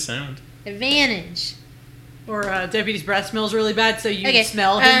 Yeah. It is sound. Advantage. Or deputy's breath smells really bad, so you Okay.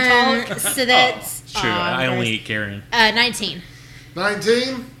 smell him talk. So that's True. I only eat carrion. 19.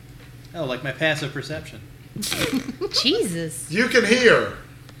 19. Oh, like my passive perception. Jesus. You can hear.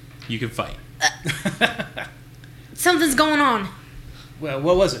 You can fight. Something's going on. Well,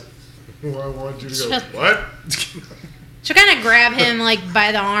 what was it? Well, I want you to go. What? She'll kind of grab him like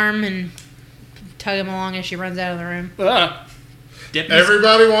by the arm and tug him along as she runs out of the room. Deputy's,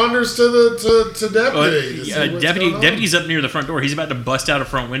 Everybody wanders to deputy. to see what's going on. Deputy's up near the front door. He's about to bust out a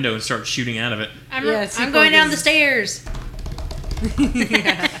front window and start shooting out of it. I'm C4 going down the is- stairs. Do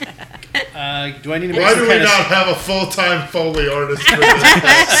I need to make Why some do we kind of... not have a full-time Foley artist for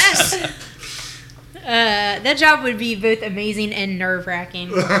this? That job would be both amazing and nerve-wracking.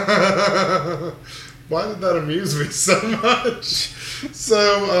 Why did that amuse me so much?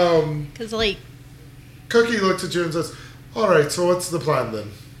 So, Because, like, Cookie looks at you and says, "All right, so what's the plan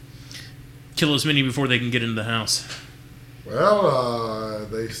then?" Kill as many before they can get into the house. Well,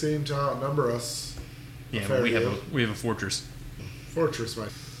 they seem to outnumber us. Yeah, but we have a fortress. Fortress,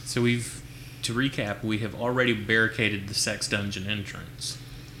 right? So to recap, we have already barricaded the sex dungeon entrance.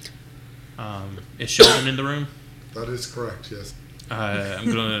 Is Sheldon in the room? That is correct, yes.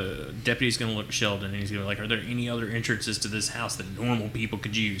 Deputy's gonna look at Sheldon and he's gonna be like, are there any other entrances to this house that normal people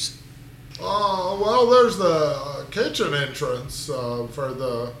could use? Well, there's the kitchen entrance for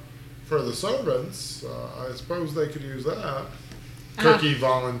the servants. I suppose they could use that. Cookie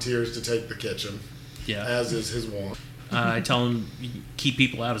volunteers to take the kitchen, Yeah. as is his wont. I tell him keep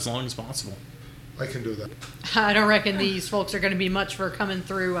people out as long as possible. I can do that. I don't reckon these folks are going to be much for coming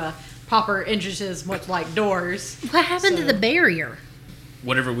through proper entrances, much like doors. What happened to the barrier?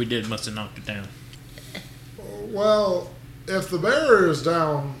 Whatever we did must have knocked it down. Well, if the barrier is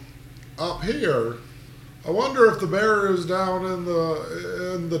down up here, I wonder if the barrier is down in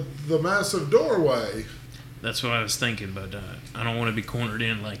the massive doorway. That's what I was thinking, but I don't want to be cornered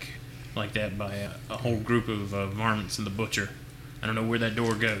in like that by a whole group of varmints and the butcher. I don't know where that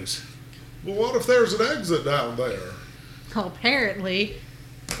door goes. Well, what if there's an exit down there? Well, apparently,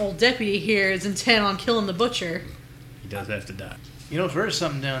 old deputy here is intent on killing the butcher. He does have to die. You know, if there is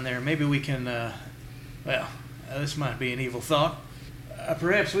something down there, maybe we can, this might be an evil thought.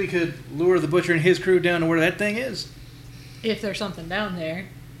 Perhaps we could lure the butcher and his crew down to where that thing is. If there's something down there.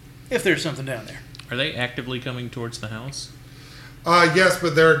 If there's something down there. Are they actively coming towards the house? Yes,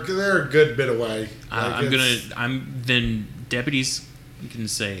 but they're a good bit away. Then deputies can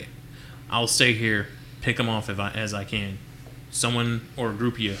say, I'll stay here, pick them off as I can. Someone or a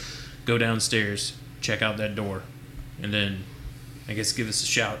group of you go downstairs, check out that door, and then I guess give us a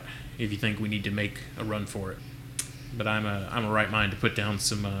shout if you think we need to make a run for it. But I'm a right mind to put down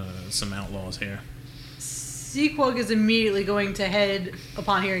some outlaws here. Sequog is immediately going to head,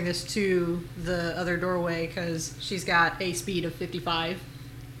 upon hearing this, to the other doorway because she's got a speed of 55.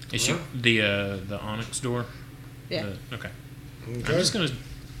 Is she the Onyx door? Yeah. Okay. I'm just gonna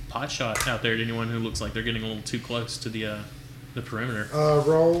pot shot out there to anyone who looks like they're getting a little too close to the perimeter.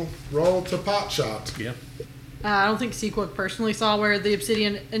 Roll to pot shot. Yeah. I don't think Sequog personally saw where the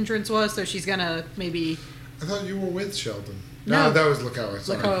obsidian entrance was, so she's gonna maybe. I thought you were with Sheldon. No, that was Lakoa.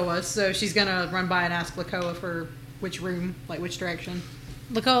 Sorry. Lakoa was, so she's gonna run by and ask Lakoa for which room, like which direction.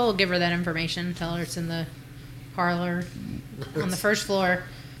 Lakoa will give her that information. Tell her it's in the parlor on the first floor.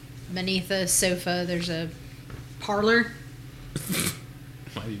 Beneath a sofa, there's a parlor.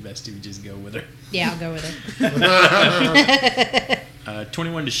 Might be best to just go with her. Yeah, I'll go with her.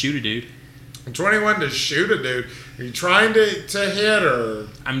 21 to shoot a dude. 21 to shoot a dude. Are you trying to hit or?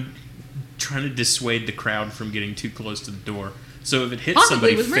 I'm trying to dissuade the crowd from getting too close to the door. So if it hits Possibly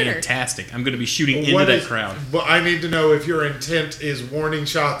somebody, with murder. fantastic. I'm going to be shooting into that crowd. But I need to know if your intent is warning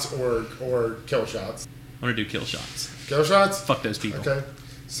shots or kill shots. I'm going to do kill shots. Kill shots? Fuck those people. Okay.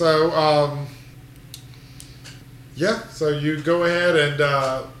 So, so you go ahead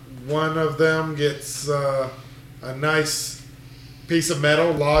and one of them gets a nice piece of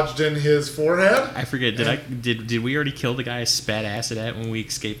metal lodged in his forehead. I forget. Did we already kill the guy I spat acid at when we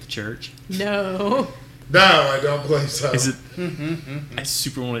escaped the church? No. No, I don't believe so. Is it? I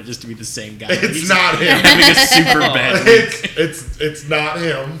super want it just to be the same guy. It's not him. Having a super bad week. It's not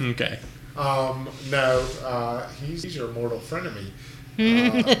him. Okay. No, he's your mortal frenemy.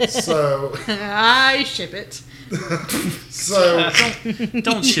 So I ship it. So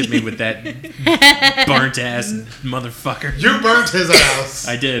Don't ship me with that burnt ass motherfucker. you burnt his house.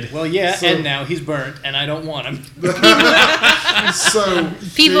 I did. Well, yeah, So- and now he's burnt, and I don't want him. So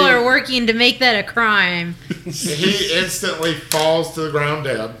People are working to make that a crime. He instantly falls to the ground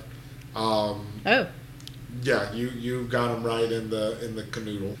dead. Oh. Yeah, you got him right in the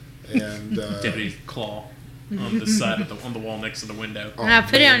canoodle, and Deputy claw on the side of on the wall next to the window. oh, Now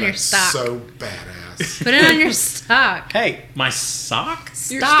put it man, on your that's stock. So badass. Put it on your stock. Hey, My sock?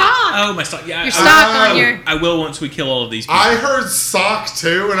 Your Stock. stock. Oh, my sock. Yeah, Your stock on Oh. your. I will once we kill all of these people. I heard sock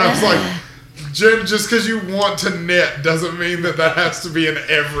too, and I was like, Jen, just because you want to knit doesn't mean that has to be in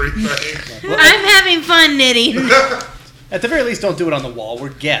everything. I'm having fun knitting. at the very least, don't do it on the wall. We're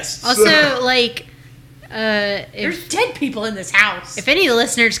guests. Also, like, There's if dead people in this house. if any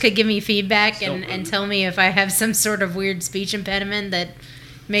listeners could give me feedback and tell me if I have some sort of weird speech impediment that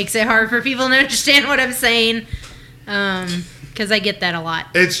makes it hard for people to understand what I'm saying, because I get that a lot.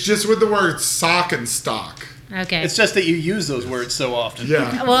 It's just with the words sock and stock. Okay. It's just that you use those words so often.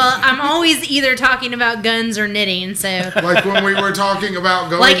 Yeah. Well, I'm always either talking about guns or knitting, so Like when we were talking about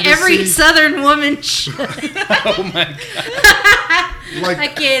going like to every see... Southern woman should. Oh my god. Like, I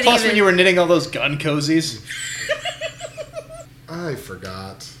can't Plus, when even. you were knitting all those gun cozies. I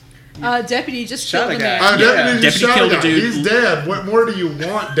forgot. Deputy just Shot killed a a guy. man. Deputy just Deputy shot killed a a guy. dude. He's dead. What more do you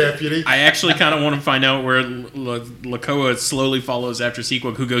want, Deputy? I actually kind of want to find out where Lakoa slowly follows after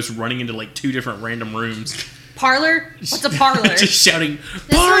Sequoia, who goes running into like 2 different random rooms, Parlor? What's a parlor? just shouting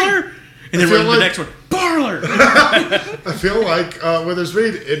 "Parlor!" and then feel running to like- the next one, "Parlor!" I feel like with her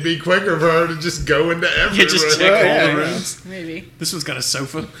speed, it'd be quicker for her to just go into every Yeah, just room. check all yeah, the yeah. rooms. Maybe. This one's got a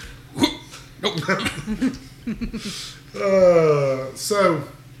sofa. So,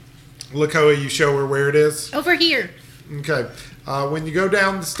 Lakoa, you show her where it is? Over here. Okay. When you go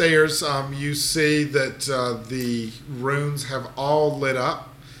down the stairs, you see that the runes have all lit up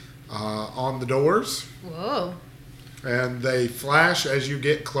on the doors, Whoa. and they flash as you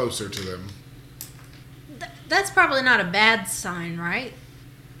get closer to them. That's probably not a bad sign, right?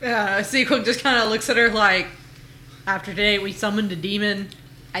 Sequel just kind of looks at her like, after today we summoned a demon.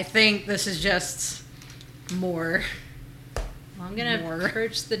 I think this is just more. Well, I'm gonna More.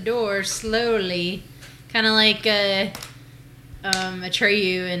 approach the door slowly, kind of like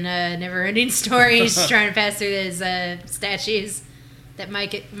Atreyu in Neverending Stories, trying to pass through those statues that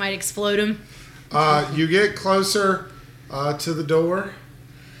might explode him. You get closer to the door.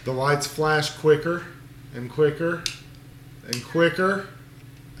 The lights flash quicker and quicker and quicker,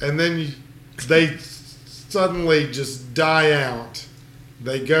 and then they suddenly just die out.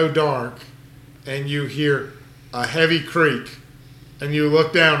 They go dark, and you hear a heavy creak, and you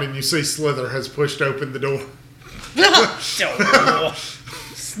look down and you see Slither has pushed open the door.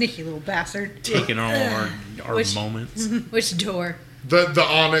 Sneaky little bastard. Taking all our Which- moments. Which door? The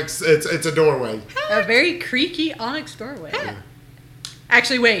onyx, it's a doorway. A very creaky onyx doorway.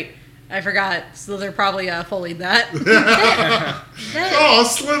 Actually, wait. I forgot. Slither probably folied that. That Oh,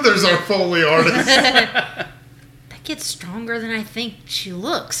 Slither's our Foley artist. that gets stronger than I think she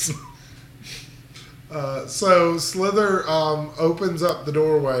looks. So Slither opens up the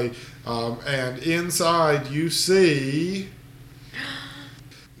doorway, and inside you see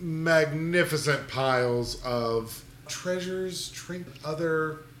magnificent piles of treasures,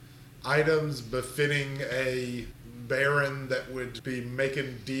 other items befitting a baron that would be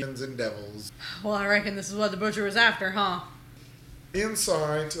making demons and devils. Well, I reckon this is what the butcher was after, huh?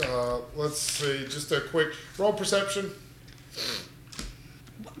 Inside, let's see, just a quick roll perception.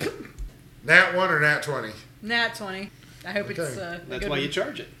 Nat 1 or Nat 20? Nat 20. I hope it's Okay. a That's good why one, you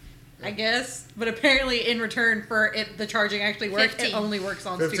charge it. I guess. But apparently, in return for it, the charging actually works. It 15. only works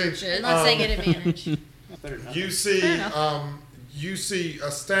on 15. stupid shit. Unless I get advantage. Better not. You see, Fair enough. you see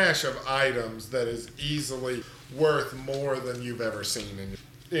a stash of items that is easily worth more than you've ever seen.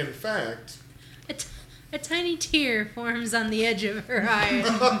 In fact, A tiny tear forms on the edge of her eye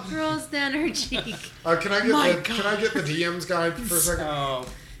and rolls down her cheek. can I get the DM's guide for a second? Oh,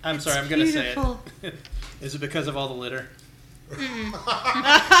 I'm sorry. I'm gonna Beautiful. say it. Is it because of all the litter? Wow!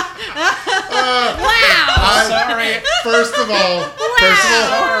 Sorry. First of all,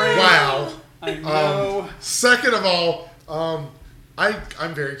 wow. I know. Second of all,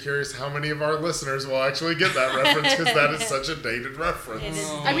 I'm very curious how many of our listeners will actually get that reference because that is such a dated reference.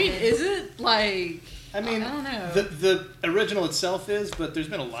 I mean, is it like... I mean, I don't know. the original itself is, but there's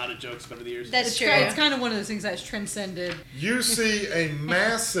been a lot of jokes over the years. That's true. It's kind of one of those things that's transcended. You see a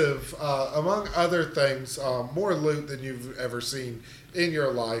massive, among other things, more loot than you've ever seen in your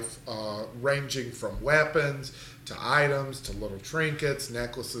life, ranging from weapons to items to little trinkets,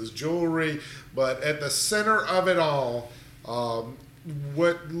 necklaces, jewelry. But at the center of it all,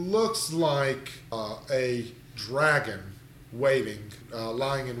 what looks like a dragon waiting,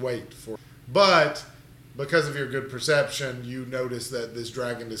 lying in wait for. But because of your good perception, you notice that this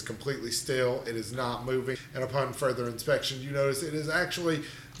dragon is completely still. It is not moving. And upon further inspection, you notice it is actually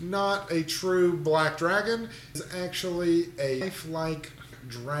not a true black dragon. It's actually a lifelike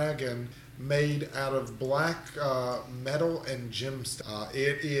dragon made out of black metal and gemstone.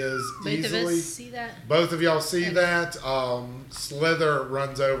 It is Both of easily... us see that? Both of y'all see that. Slither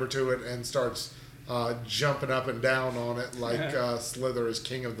runs over to it and starts jumping up and down on it like Slither is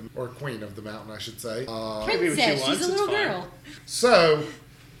king of the, or queen of the mountain, I should say. Maybe what she Princess, wants, she's a it's little fine. girl. So,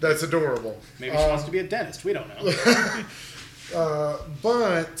 that's adorable. Maybe she wants to be a dentist. We don't know.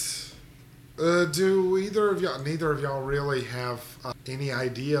 But do neither of y'all really have any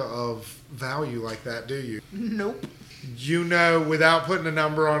idea of value like that, do you? Nope. You know, without putting a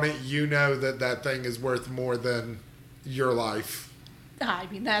number on it, you know that thing is worth more than your life. I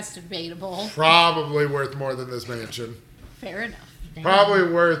mean, that's debatable. Probably worth more than this mansion. Fair enough.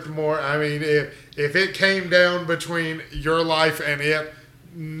 Probably worth more. I mean, if it came down between your life and it,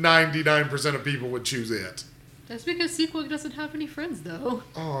 99% of people would choose it. That's because Sequel doesn't have any friends, though.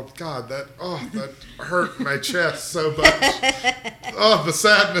 Oh God, that hurt my chest so much. Oh, the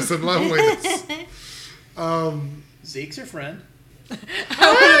sadness and loneliness. Zeke's your friend.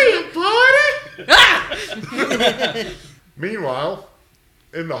 Hey, buddy! Meanwhile,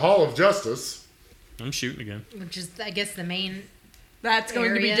 in the Hall of Justice, I'm shooting again. Which is, I guess, the main. That's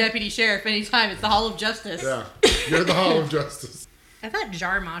going to be Area. Deputy Sheriff anytime. It's the Hall of Justice. yeah, you're the Hall of Justice. I thought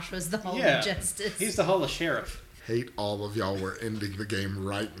Jarmosh was the Hall Yeah. of Justice. He's the Hall of Sheriff. Hate all of y'all. We're ending the game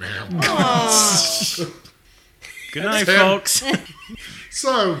right now. Good night, Tim. folks.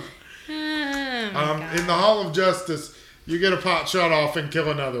 So, Oh, my God. in the Hall of Justice, you get a pot shot off and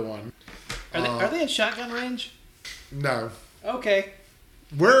kill another one. Are they in shotgun range? No. Okay.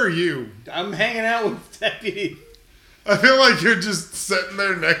 Where are you? I'm hanging out with Deputy. I feel like you're just sitting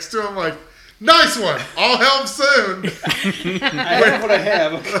there next to him like, nice one. I'll help soon. I have what I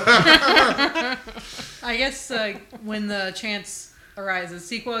have. I guess when the chance arises,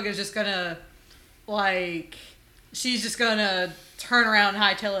 Sequog is just gonna, she's just gonna turn around,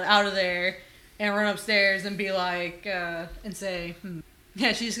 hightail it out of there, and run upstairs and be like, and say,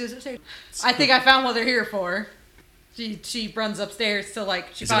 yeah, she just goes upstairs. I think I found what they're here for. She runs upstairs to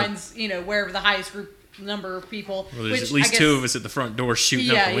she finds wherever the highest number of people. Well, there's which at least I guess, two of us at the front door shooting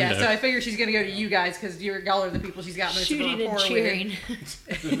out the window. So I figure she's gonna go to you guys because y'all are the people she's got most Shooting of the and rapport cheering.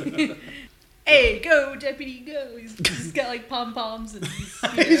 with. Hey, go, deputy, go! He's got pom poms and.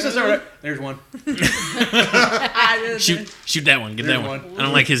 He's just alright. There's one. Shoot that one. Get There's that one. one. I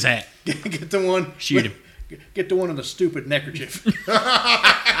don't like his hat. Get the one. Shoot him. Get the one in the stupid neckerchief.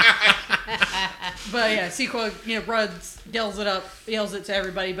 But yeah, Sequog, runs, yells it to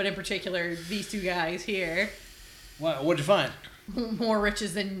everybody, but in particular these two guys here. Wow, what'd you find? More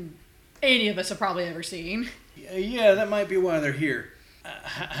riches than any of us have probably ever seen. Yeah, that might be why they're here.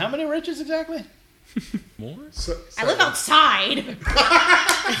 How many riches exactly? More? I live outside.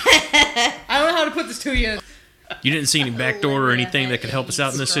 I don't know how to put this to you. You didn't see any back door or anything that could help us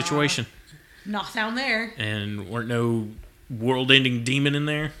out in this situation? Not down there. And weren't no world-ending demon in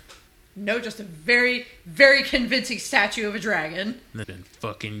there? No, just a very, very convincing statue of a dragon. That's been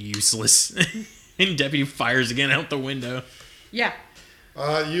fucking useless. And Deputy fires again out the window. Yeah.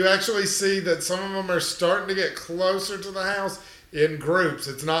 You actually see that some of them are starting to get closer to the house in groups.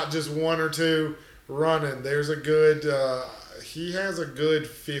 It's not just one or two running. There's a good, he has a good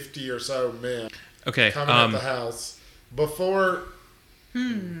 50 or so men Okay. coming at the house. Before,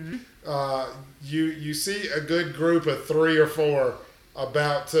 you see a good group of 3 or 4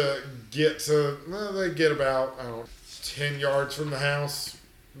 about to get to, they get about, 10 yards from the house,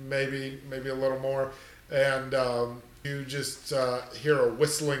 maybe a little more. And you just hear a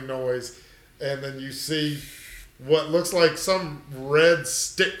whistling noise, and then you see what looks like some red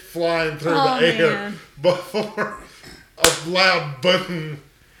stick flying through the air man. before a loud boom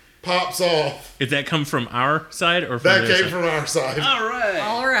pops off. Did that come from our side or from That their came side? from our side. All right.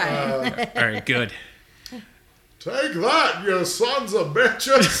 All right. All right, good. Take that, you sons of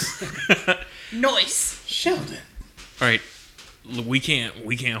bitches! Noise. Sheldon. All right, look, we can't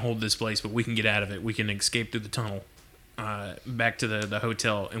hold this place, but we can get out of it. We can escape through the tunnel, back to the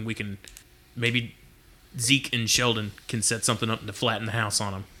hotel, and we can maybe Zeke and Sheldon can set something up to flatten the house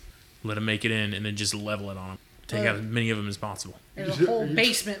on them, let them make it in, and then just level it on them. Take out as many of them as possible. There's a whole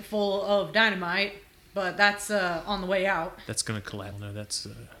basement full of dynamite, but that's on the way out. That's gonna collapse. No, that's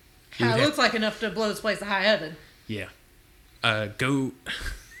It looks like enough to blow this place to high heaven. yeah. Go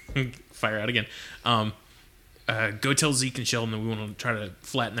fire out again. Go tell Zeke and Sheldon that we want to try to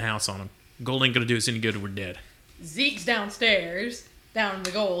flatten the house on them. Gold ain't gonna do us any good if we're dead. Zeke's downstairs, down in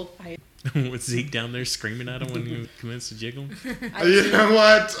the gold. With Zeke down there screaming at him when he commenced to jiggle. You know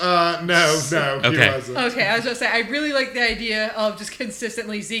what? No, he Okay. wasn't. Okay, I was gonna say I really like the idea of just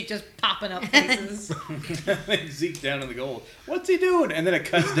consistently Zeke just popping up places. Zeke down in the gold. What's he doing? And then it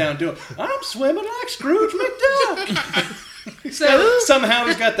cuts down to him. I'm swimming like Scrooge McDuck. So Somehow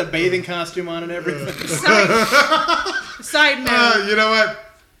he's got the bathing costume on and everything. side note, You know what?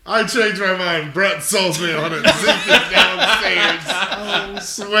 I changed my mind. Brett sold me on it. Zeke is downstairs,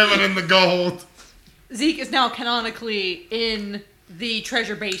 swimming in the gold. Zeke is now canonically in the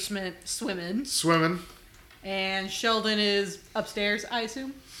treasure basement swimming, and Sheldon is upstairs, I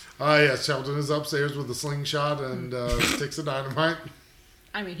assume. Yeah, Sheldon is upstairs with a slingshot and sticks of dynamite.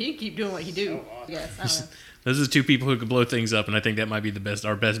 I mean, he can keep doing what he do. Yes, I don't know. Those are the two people who could blow things up, and I think that might be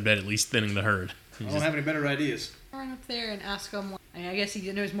our best bet, at least thinning the herd. I don't have any better ideas. Run up there and ask him. I guess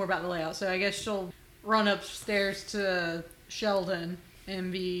he knows more about the layout, so I guess she'll run upstairs to Sheldon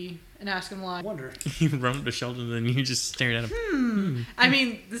and ask him why. I wonder. You run up to Sheldon and you just staring at him. I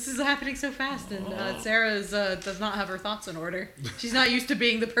mean, this is happening so fast, and Sarah does not have her thoughts in order. She's not used to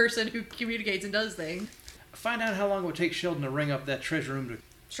being the person who communicates and does things. Find out how long it would take Sheldon to ring up that treasure room.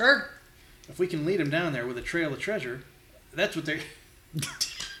 Sure. If we can lead him down there with a trail of treasure, that's what they're...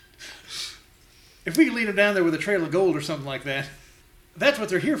 If we can lead him down there with a trail of gold or something like that, that's what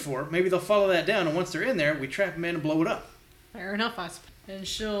they're here for. Maybe they'll follow that down, and once they're in there, we trap them in and blow it up. Fair enough, I suppose. And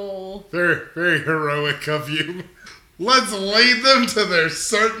she'll... Very, very heroic of you. Let's lead them to their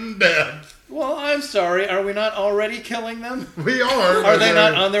certain death. Well, I'm sorry. Are we not already killing them? We are. Are they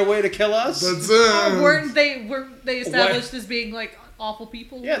not on their way to kill us? weren't they established as being, like, awful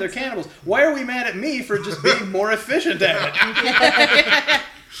people? Yeah, they're cannibals. Why are we mad at me for just being more efficient at it?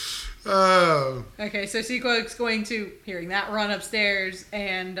 Oh. Okay, so Sequoia's going to, hearing that, run upstairs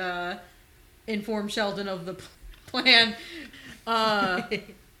and inform Sheldon of the plan and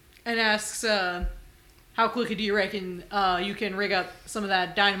asks, how quickly do you reckon you can rig up some of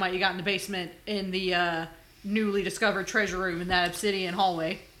that dynamite you got in the basement in the newly discovered treasure room in that obsidian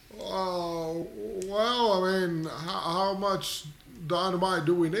hallway? Well, I mean, how much dynamite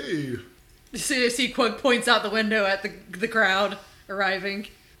do we need? Sequoia points out the window at the crowd arriving.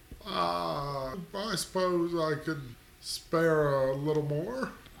 I suppose I could spare a little more.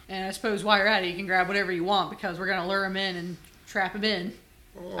 And I suppose while you're at it, you can grab whatever you want because we're going to lure him in and trap him in.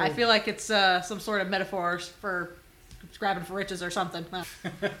 Oh. I feel like it's some sort of metaphors for grabbing for riches or something.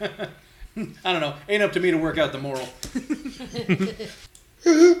 I don't know. Ain't up to me to work out the moral.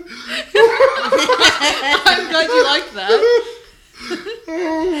 I'm glad you like that.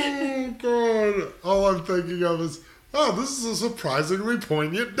 Oh, God. All I'm thinking of is, oh, this is a surprisingly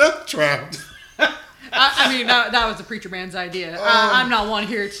poignant death trap. I mean, that was the preacher man's idea. I'm not one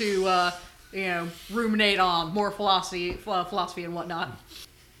here to, ruminate on more philosophy and whatnot.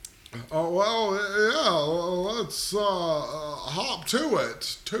 Oh, well, yeah, let's hop to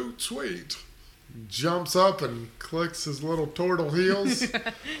it. Toot sweet. Jumps up and clicks his little turtle heels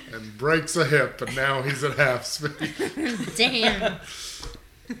and breaks a hip, and now he's at half speed. Damn.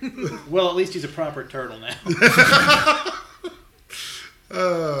 Well, at least he's a proper turtle now.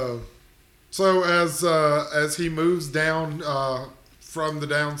 So as he moves down from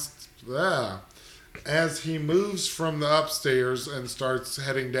the as he moves from the upstairs and starts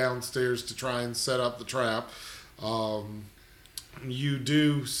heading downstairs to try and set up the trap, you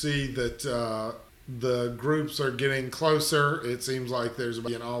do see that the groups are getting closer. It seems like there's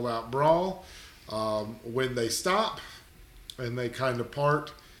an all-out brawl. When they stop and they kind of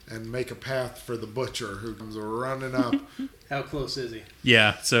part and make a path for the butcher who comes running up. How close is he?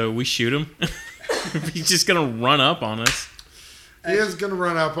 Yeah, so we shoot him. He's just going to run up on us. He is going to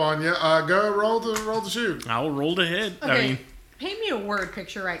run up on you. Go roll the shoot. I'll roll to hit. Okay, I mean, paint me a word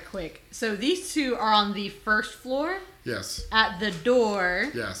picture right quick. So these two are on the first floor? Yes. At the door?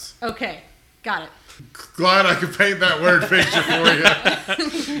 Yes. Okay, got it. Glad I could paint that word picture for you.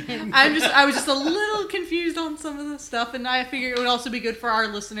 I was just a little confused on some of the stuff, and I figured it would also be good for our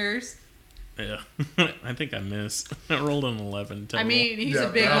listeners. yeah. I think I missed. I rolled an 11 total. I mean, he's Yeah,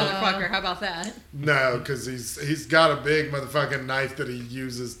 a big well- motherfucker. How about that? No, because he's got a big motherfucking knife that he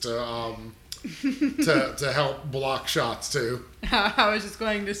uses to help block shots too. I was just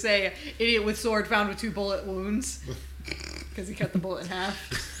going to say, idiot with sword found with 2 bullet wounds. Because he cut the bullet in half.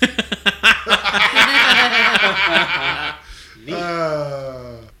 Neat.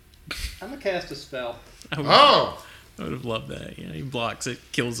 Uh, I'm going to cast a spell. I would have loved that. Yeah, he blocks it,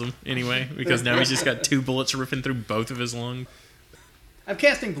 kills him anyway, because now he's just got 2 bullets ripping through both of his lungs. I'm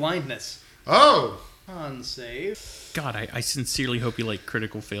casting blindness. oh, On save. God, I sincerely hope he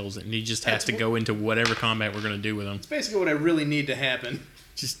critical fails it, and he just has to go into whatever combat we're gonna do with him. It's basically what I really need to happen.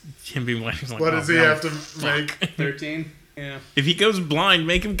 Just him being like, what does he have to make? 13. Yeah. If he goes blind,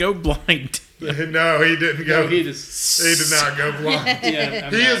 make him go blind. No, he didn't go. No, he just. He did not go blind. Yeah,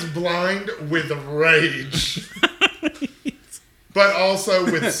 I'm He not. is blind with rage, but also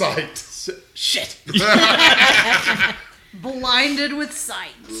with sight. Shit. Blinded with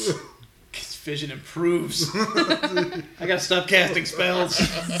sight. His vision improves. I gotta stop casting spells.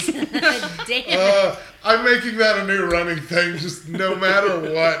 Damn. I'm making that a new running thing. Just no matter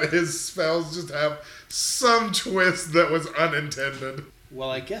what, his spells just have some twist that was unintended. Well,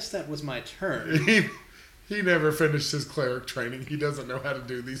 I guess that was my turn. He never finished his cleric training. He doesn't know how to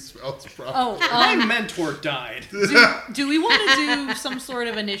do these spells properly. Oh, My mentor died. do we want to do some sort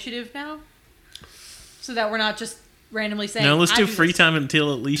of initiative now? So that we're not just randomly saying, No, let's I do free this. time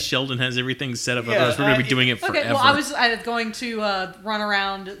until at least Sheldon has everything set up. Yeah, Otherwise, we're going to be doing it forever. Okay, well, I was going to run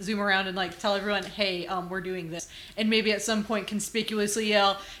around, zoom around, and like tell everyone, hey, we're doing this. And maybe at some point conspicuously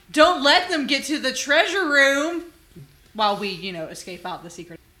yell, don't let them get to the treasure room, while we, escape out the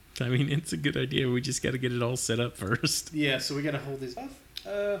secret. I mean, it's a good idea. We just got to get it all set up first. Yeah, so we gotta hold these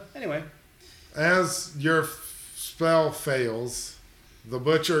off. Anyway. As your spell fails, the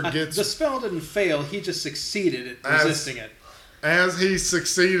butcher gets... The spell didn't fail, he just succeeded at resisting it. As he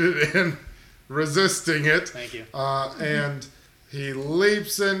succeeded in resisting it. Thank you. And he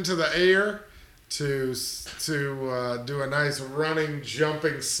leaps into the air to do a nice running,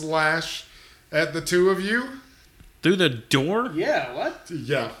 jumping slash at the two of you. Through the door? Yeah, what?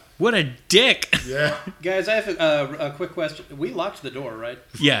 Yeah. What a dick! Yeah. Guys, I have a quick question. We locked the door, right?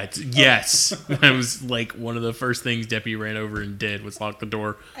 Yeah, yes. That was like one of the first things Deppy ran over and did was lock the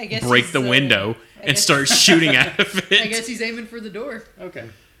door, I guess break he's, the window, I and guess- start shooting out of it. I guess he's aiming for the door. Okay.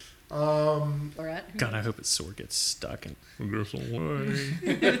 Or at. God, I hope his sword gets stuck and goes away.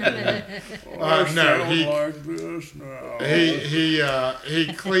 No, he like this now.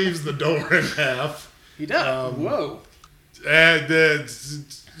 he cleaves the door in half. He does. Whoa. And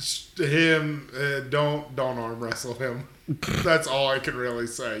don't arm wrestle him. That's all I can really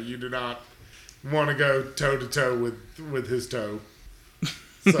say. You do not want to go toe to toe with his toe.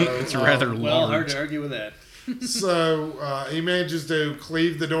 So It's rather Well, hard large. to argue with that. So he manages to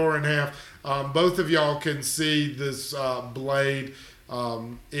cleave the door in half. Both of y'all can see this blade.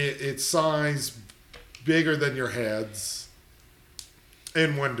 Its size bigger than your heads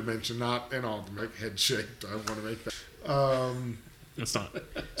in one dimension, not in all. To make head shaped, I want to make that. It's not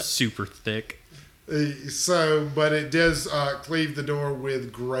super thick. But it does cleave the door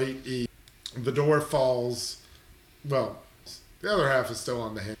with great ease. The door falls. Well, the other half is still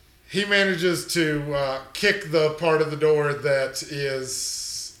on the hinge. He manages to kick the part of the door that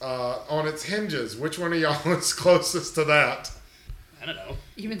is on its hinges. Which one of y'all is closest to that? I don't know.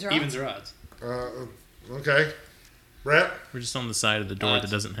 Evens or odds? Evens or odds. Okay. Brett? We're just on the side of the door that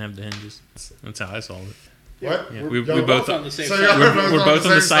doesn't have the hinges. That's how I solve it. What? Yeah, We're, we we're both both on the same So side. y'all We're both on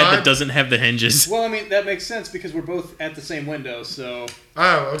the same side side? that doesn't have the hinges. Well, I mean, that makes sense because we're both at the same window, so,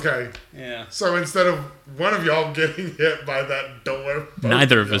 Oh, okay. yeah. So instead of one of y'all getting hit by that door, both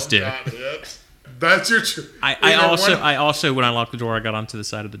Neither of us y'all did. got hit. That's your... I also when I locked the door, I got onto the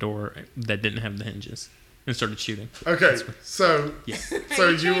side of the door that didn't have the hinges and started shooting. Okay, so... Yeah. So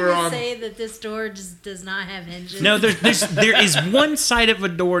Are you trying were to on... say that this door just does not have hinges? No, there is one side of a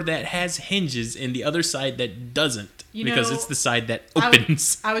door that has hinges and the other side that doesn't. Because it's the side that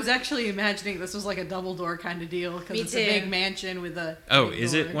opens. I was actually imagining this was like a double door kind of deal because Me it's too. a big mansion with a. Oh, big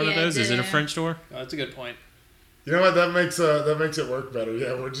is door. it one of Yeah, those? Is it a yeah. French door? Oh, that's a good point. You know what? That makes it work better.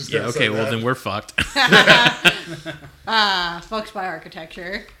 Yeah, we're just Yeah, gonna okay, say well that. then we're fucked. Fucked by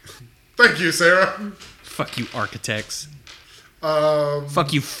architecture. Thank you, Sarah. Fuck you, architects.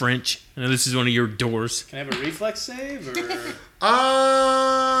 Fuck you, French. I know this is one of your doors. Can I have a reflex save, or...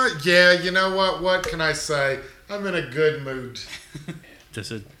 Yeah, you know what? What can I say? I'm in a good mood.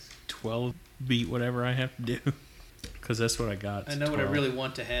 Does a 12 beat whatever I have to do? Because that's what I got. I know what I 12. really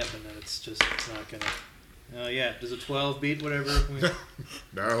want to happen, and it's not gonna... Oh, yeah. Does a 12 beat whatever?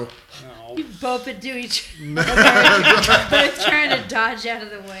 No. Oh, You bump into each other, both trying to dodge out of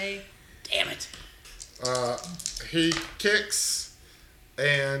the way. damn it. He kicks,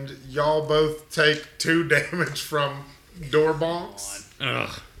 and y'all both take 2 damage from door bonks.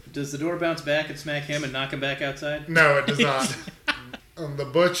 Ugh. Does the door bounce back and smack him and knock him back outside? No, it does not. The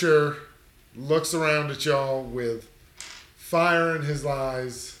butcher looks around at y'all with fire in his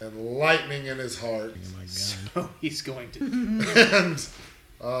eyes and lightning in his heart. Oh my god. So he's going to... And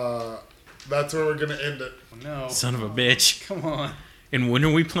that's where we're going to end it. Oh, no. Son of a bitch. Come on. And when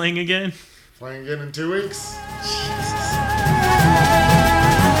are we playing again? Playing again in 2 weeks.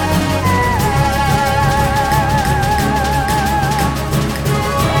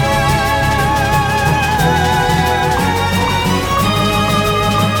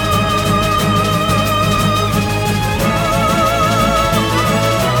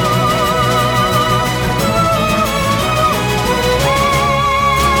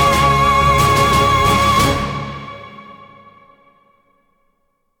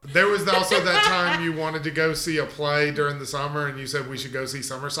 There was also that time you wanted to go see a play during the summer, and you said we should go see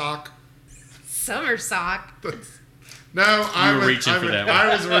Summer Sock. Summer sock. No, I were was reaching for that one. I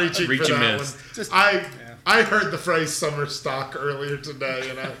was reaching Reach for and that miss. one. I heard the phrase summer stock earlier today,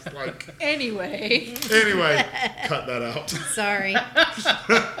 and I was like, Anyway. anyway, cut that out. Sorry.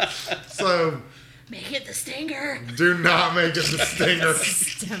 So Make it the stinger. do not make it the stinger.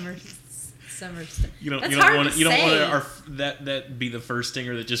 Summer summer stuff. You don't That's want hard to. to You don't say. want that be the first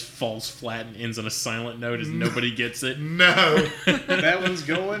stinger that just falls flat and ends on a silent note as nobody gets it. No. That one's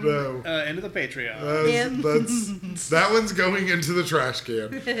going No. into the Patreon. That one's going into the trash can.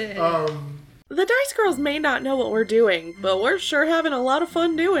 The Dice Girls may not know what we're doing, but we're sure having a lot of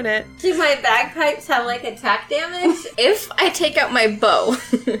fun doing it. Do my bagpipes have like attack damage? If I take out my bow,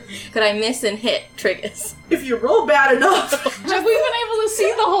 could I miss and hit Trigus? If you roll bad enough. Have we been able to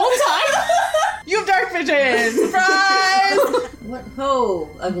see the whole time? You have dark vision! Surprise! What ho,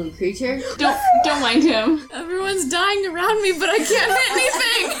 ugly creature? Don't mind him. Everyone's dying around me, but I can't hit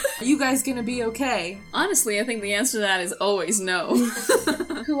anything. Are you guys gonna be okay? Honestly, I think the answer to that is always no.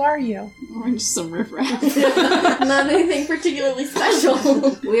 Who are you? We're just some riffraff. Not anything particularly special.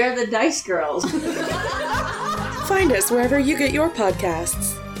 We are the Dice Girls. Find us wherever you get your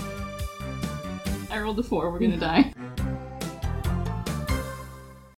podcasts. I rolled a 4. We're gonna die.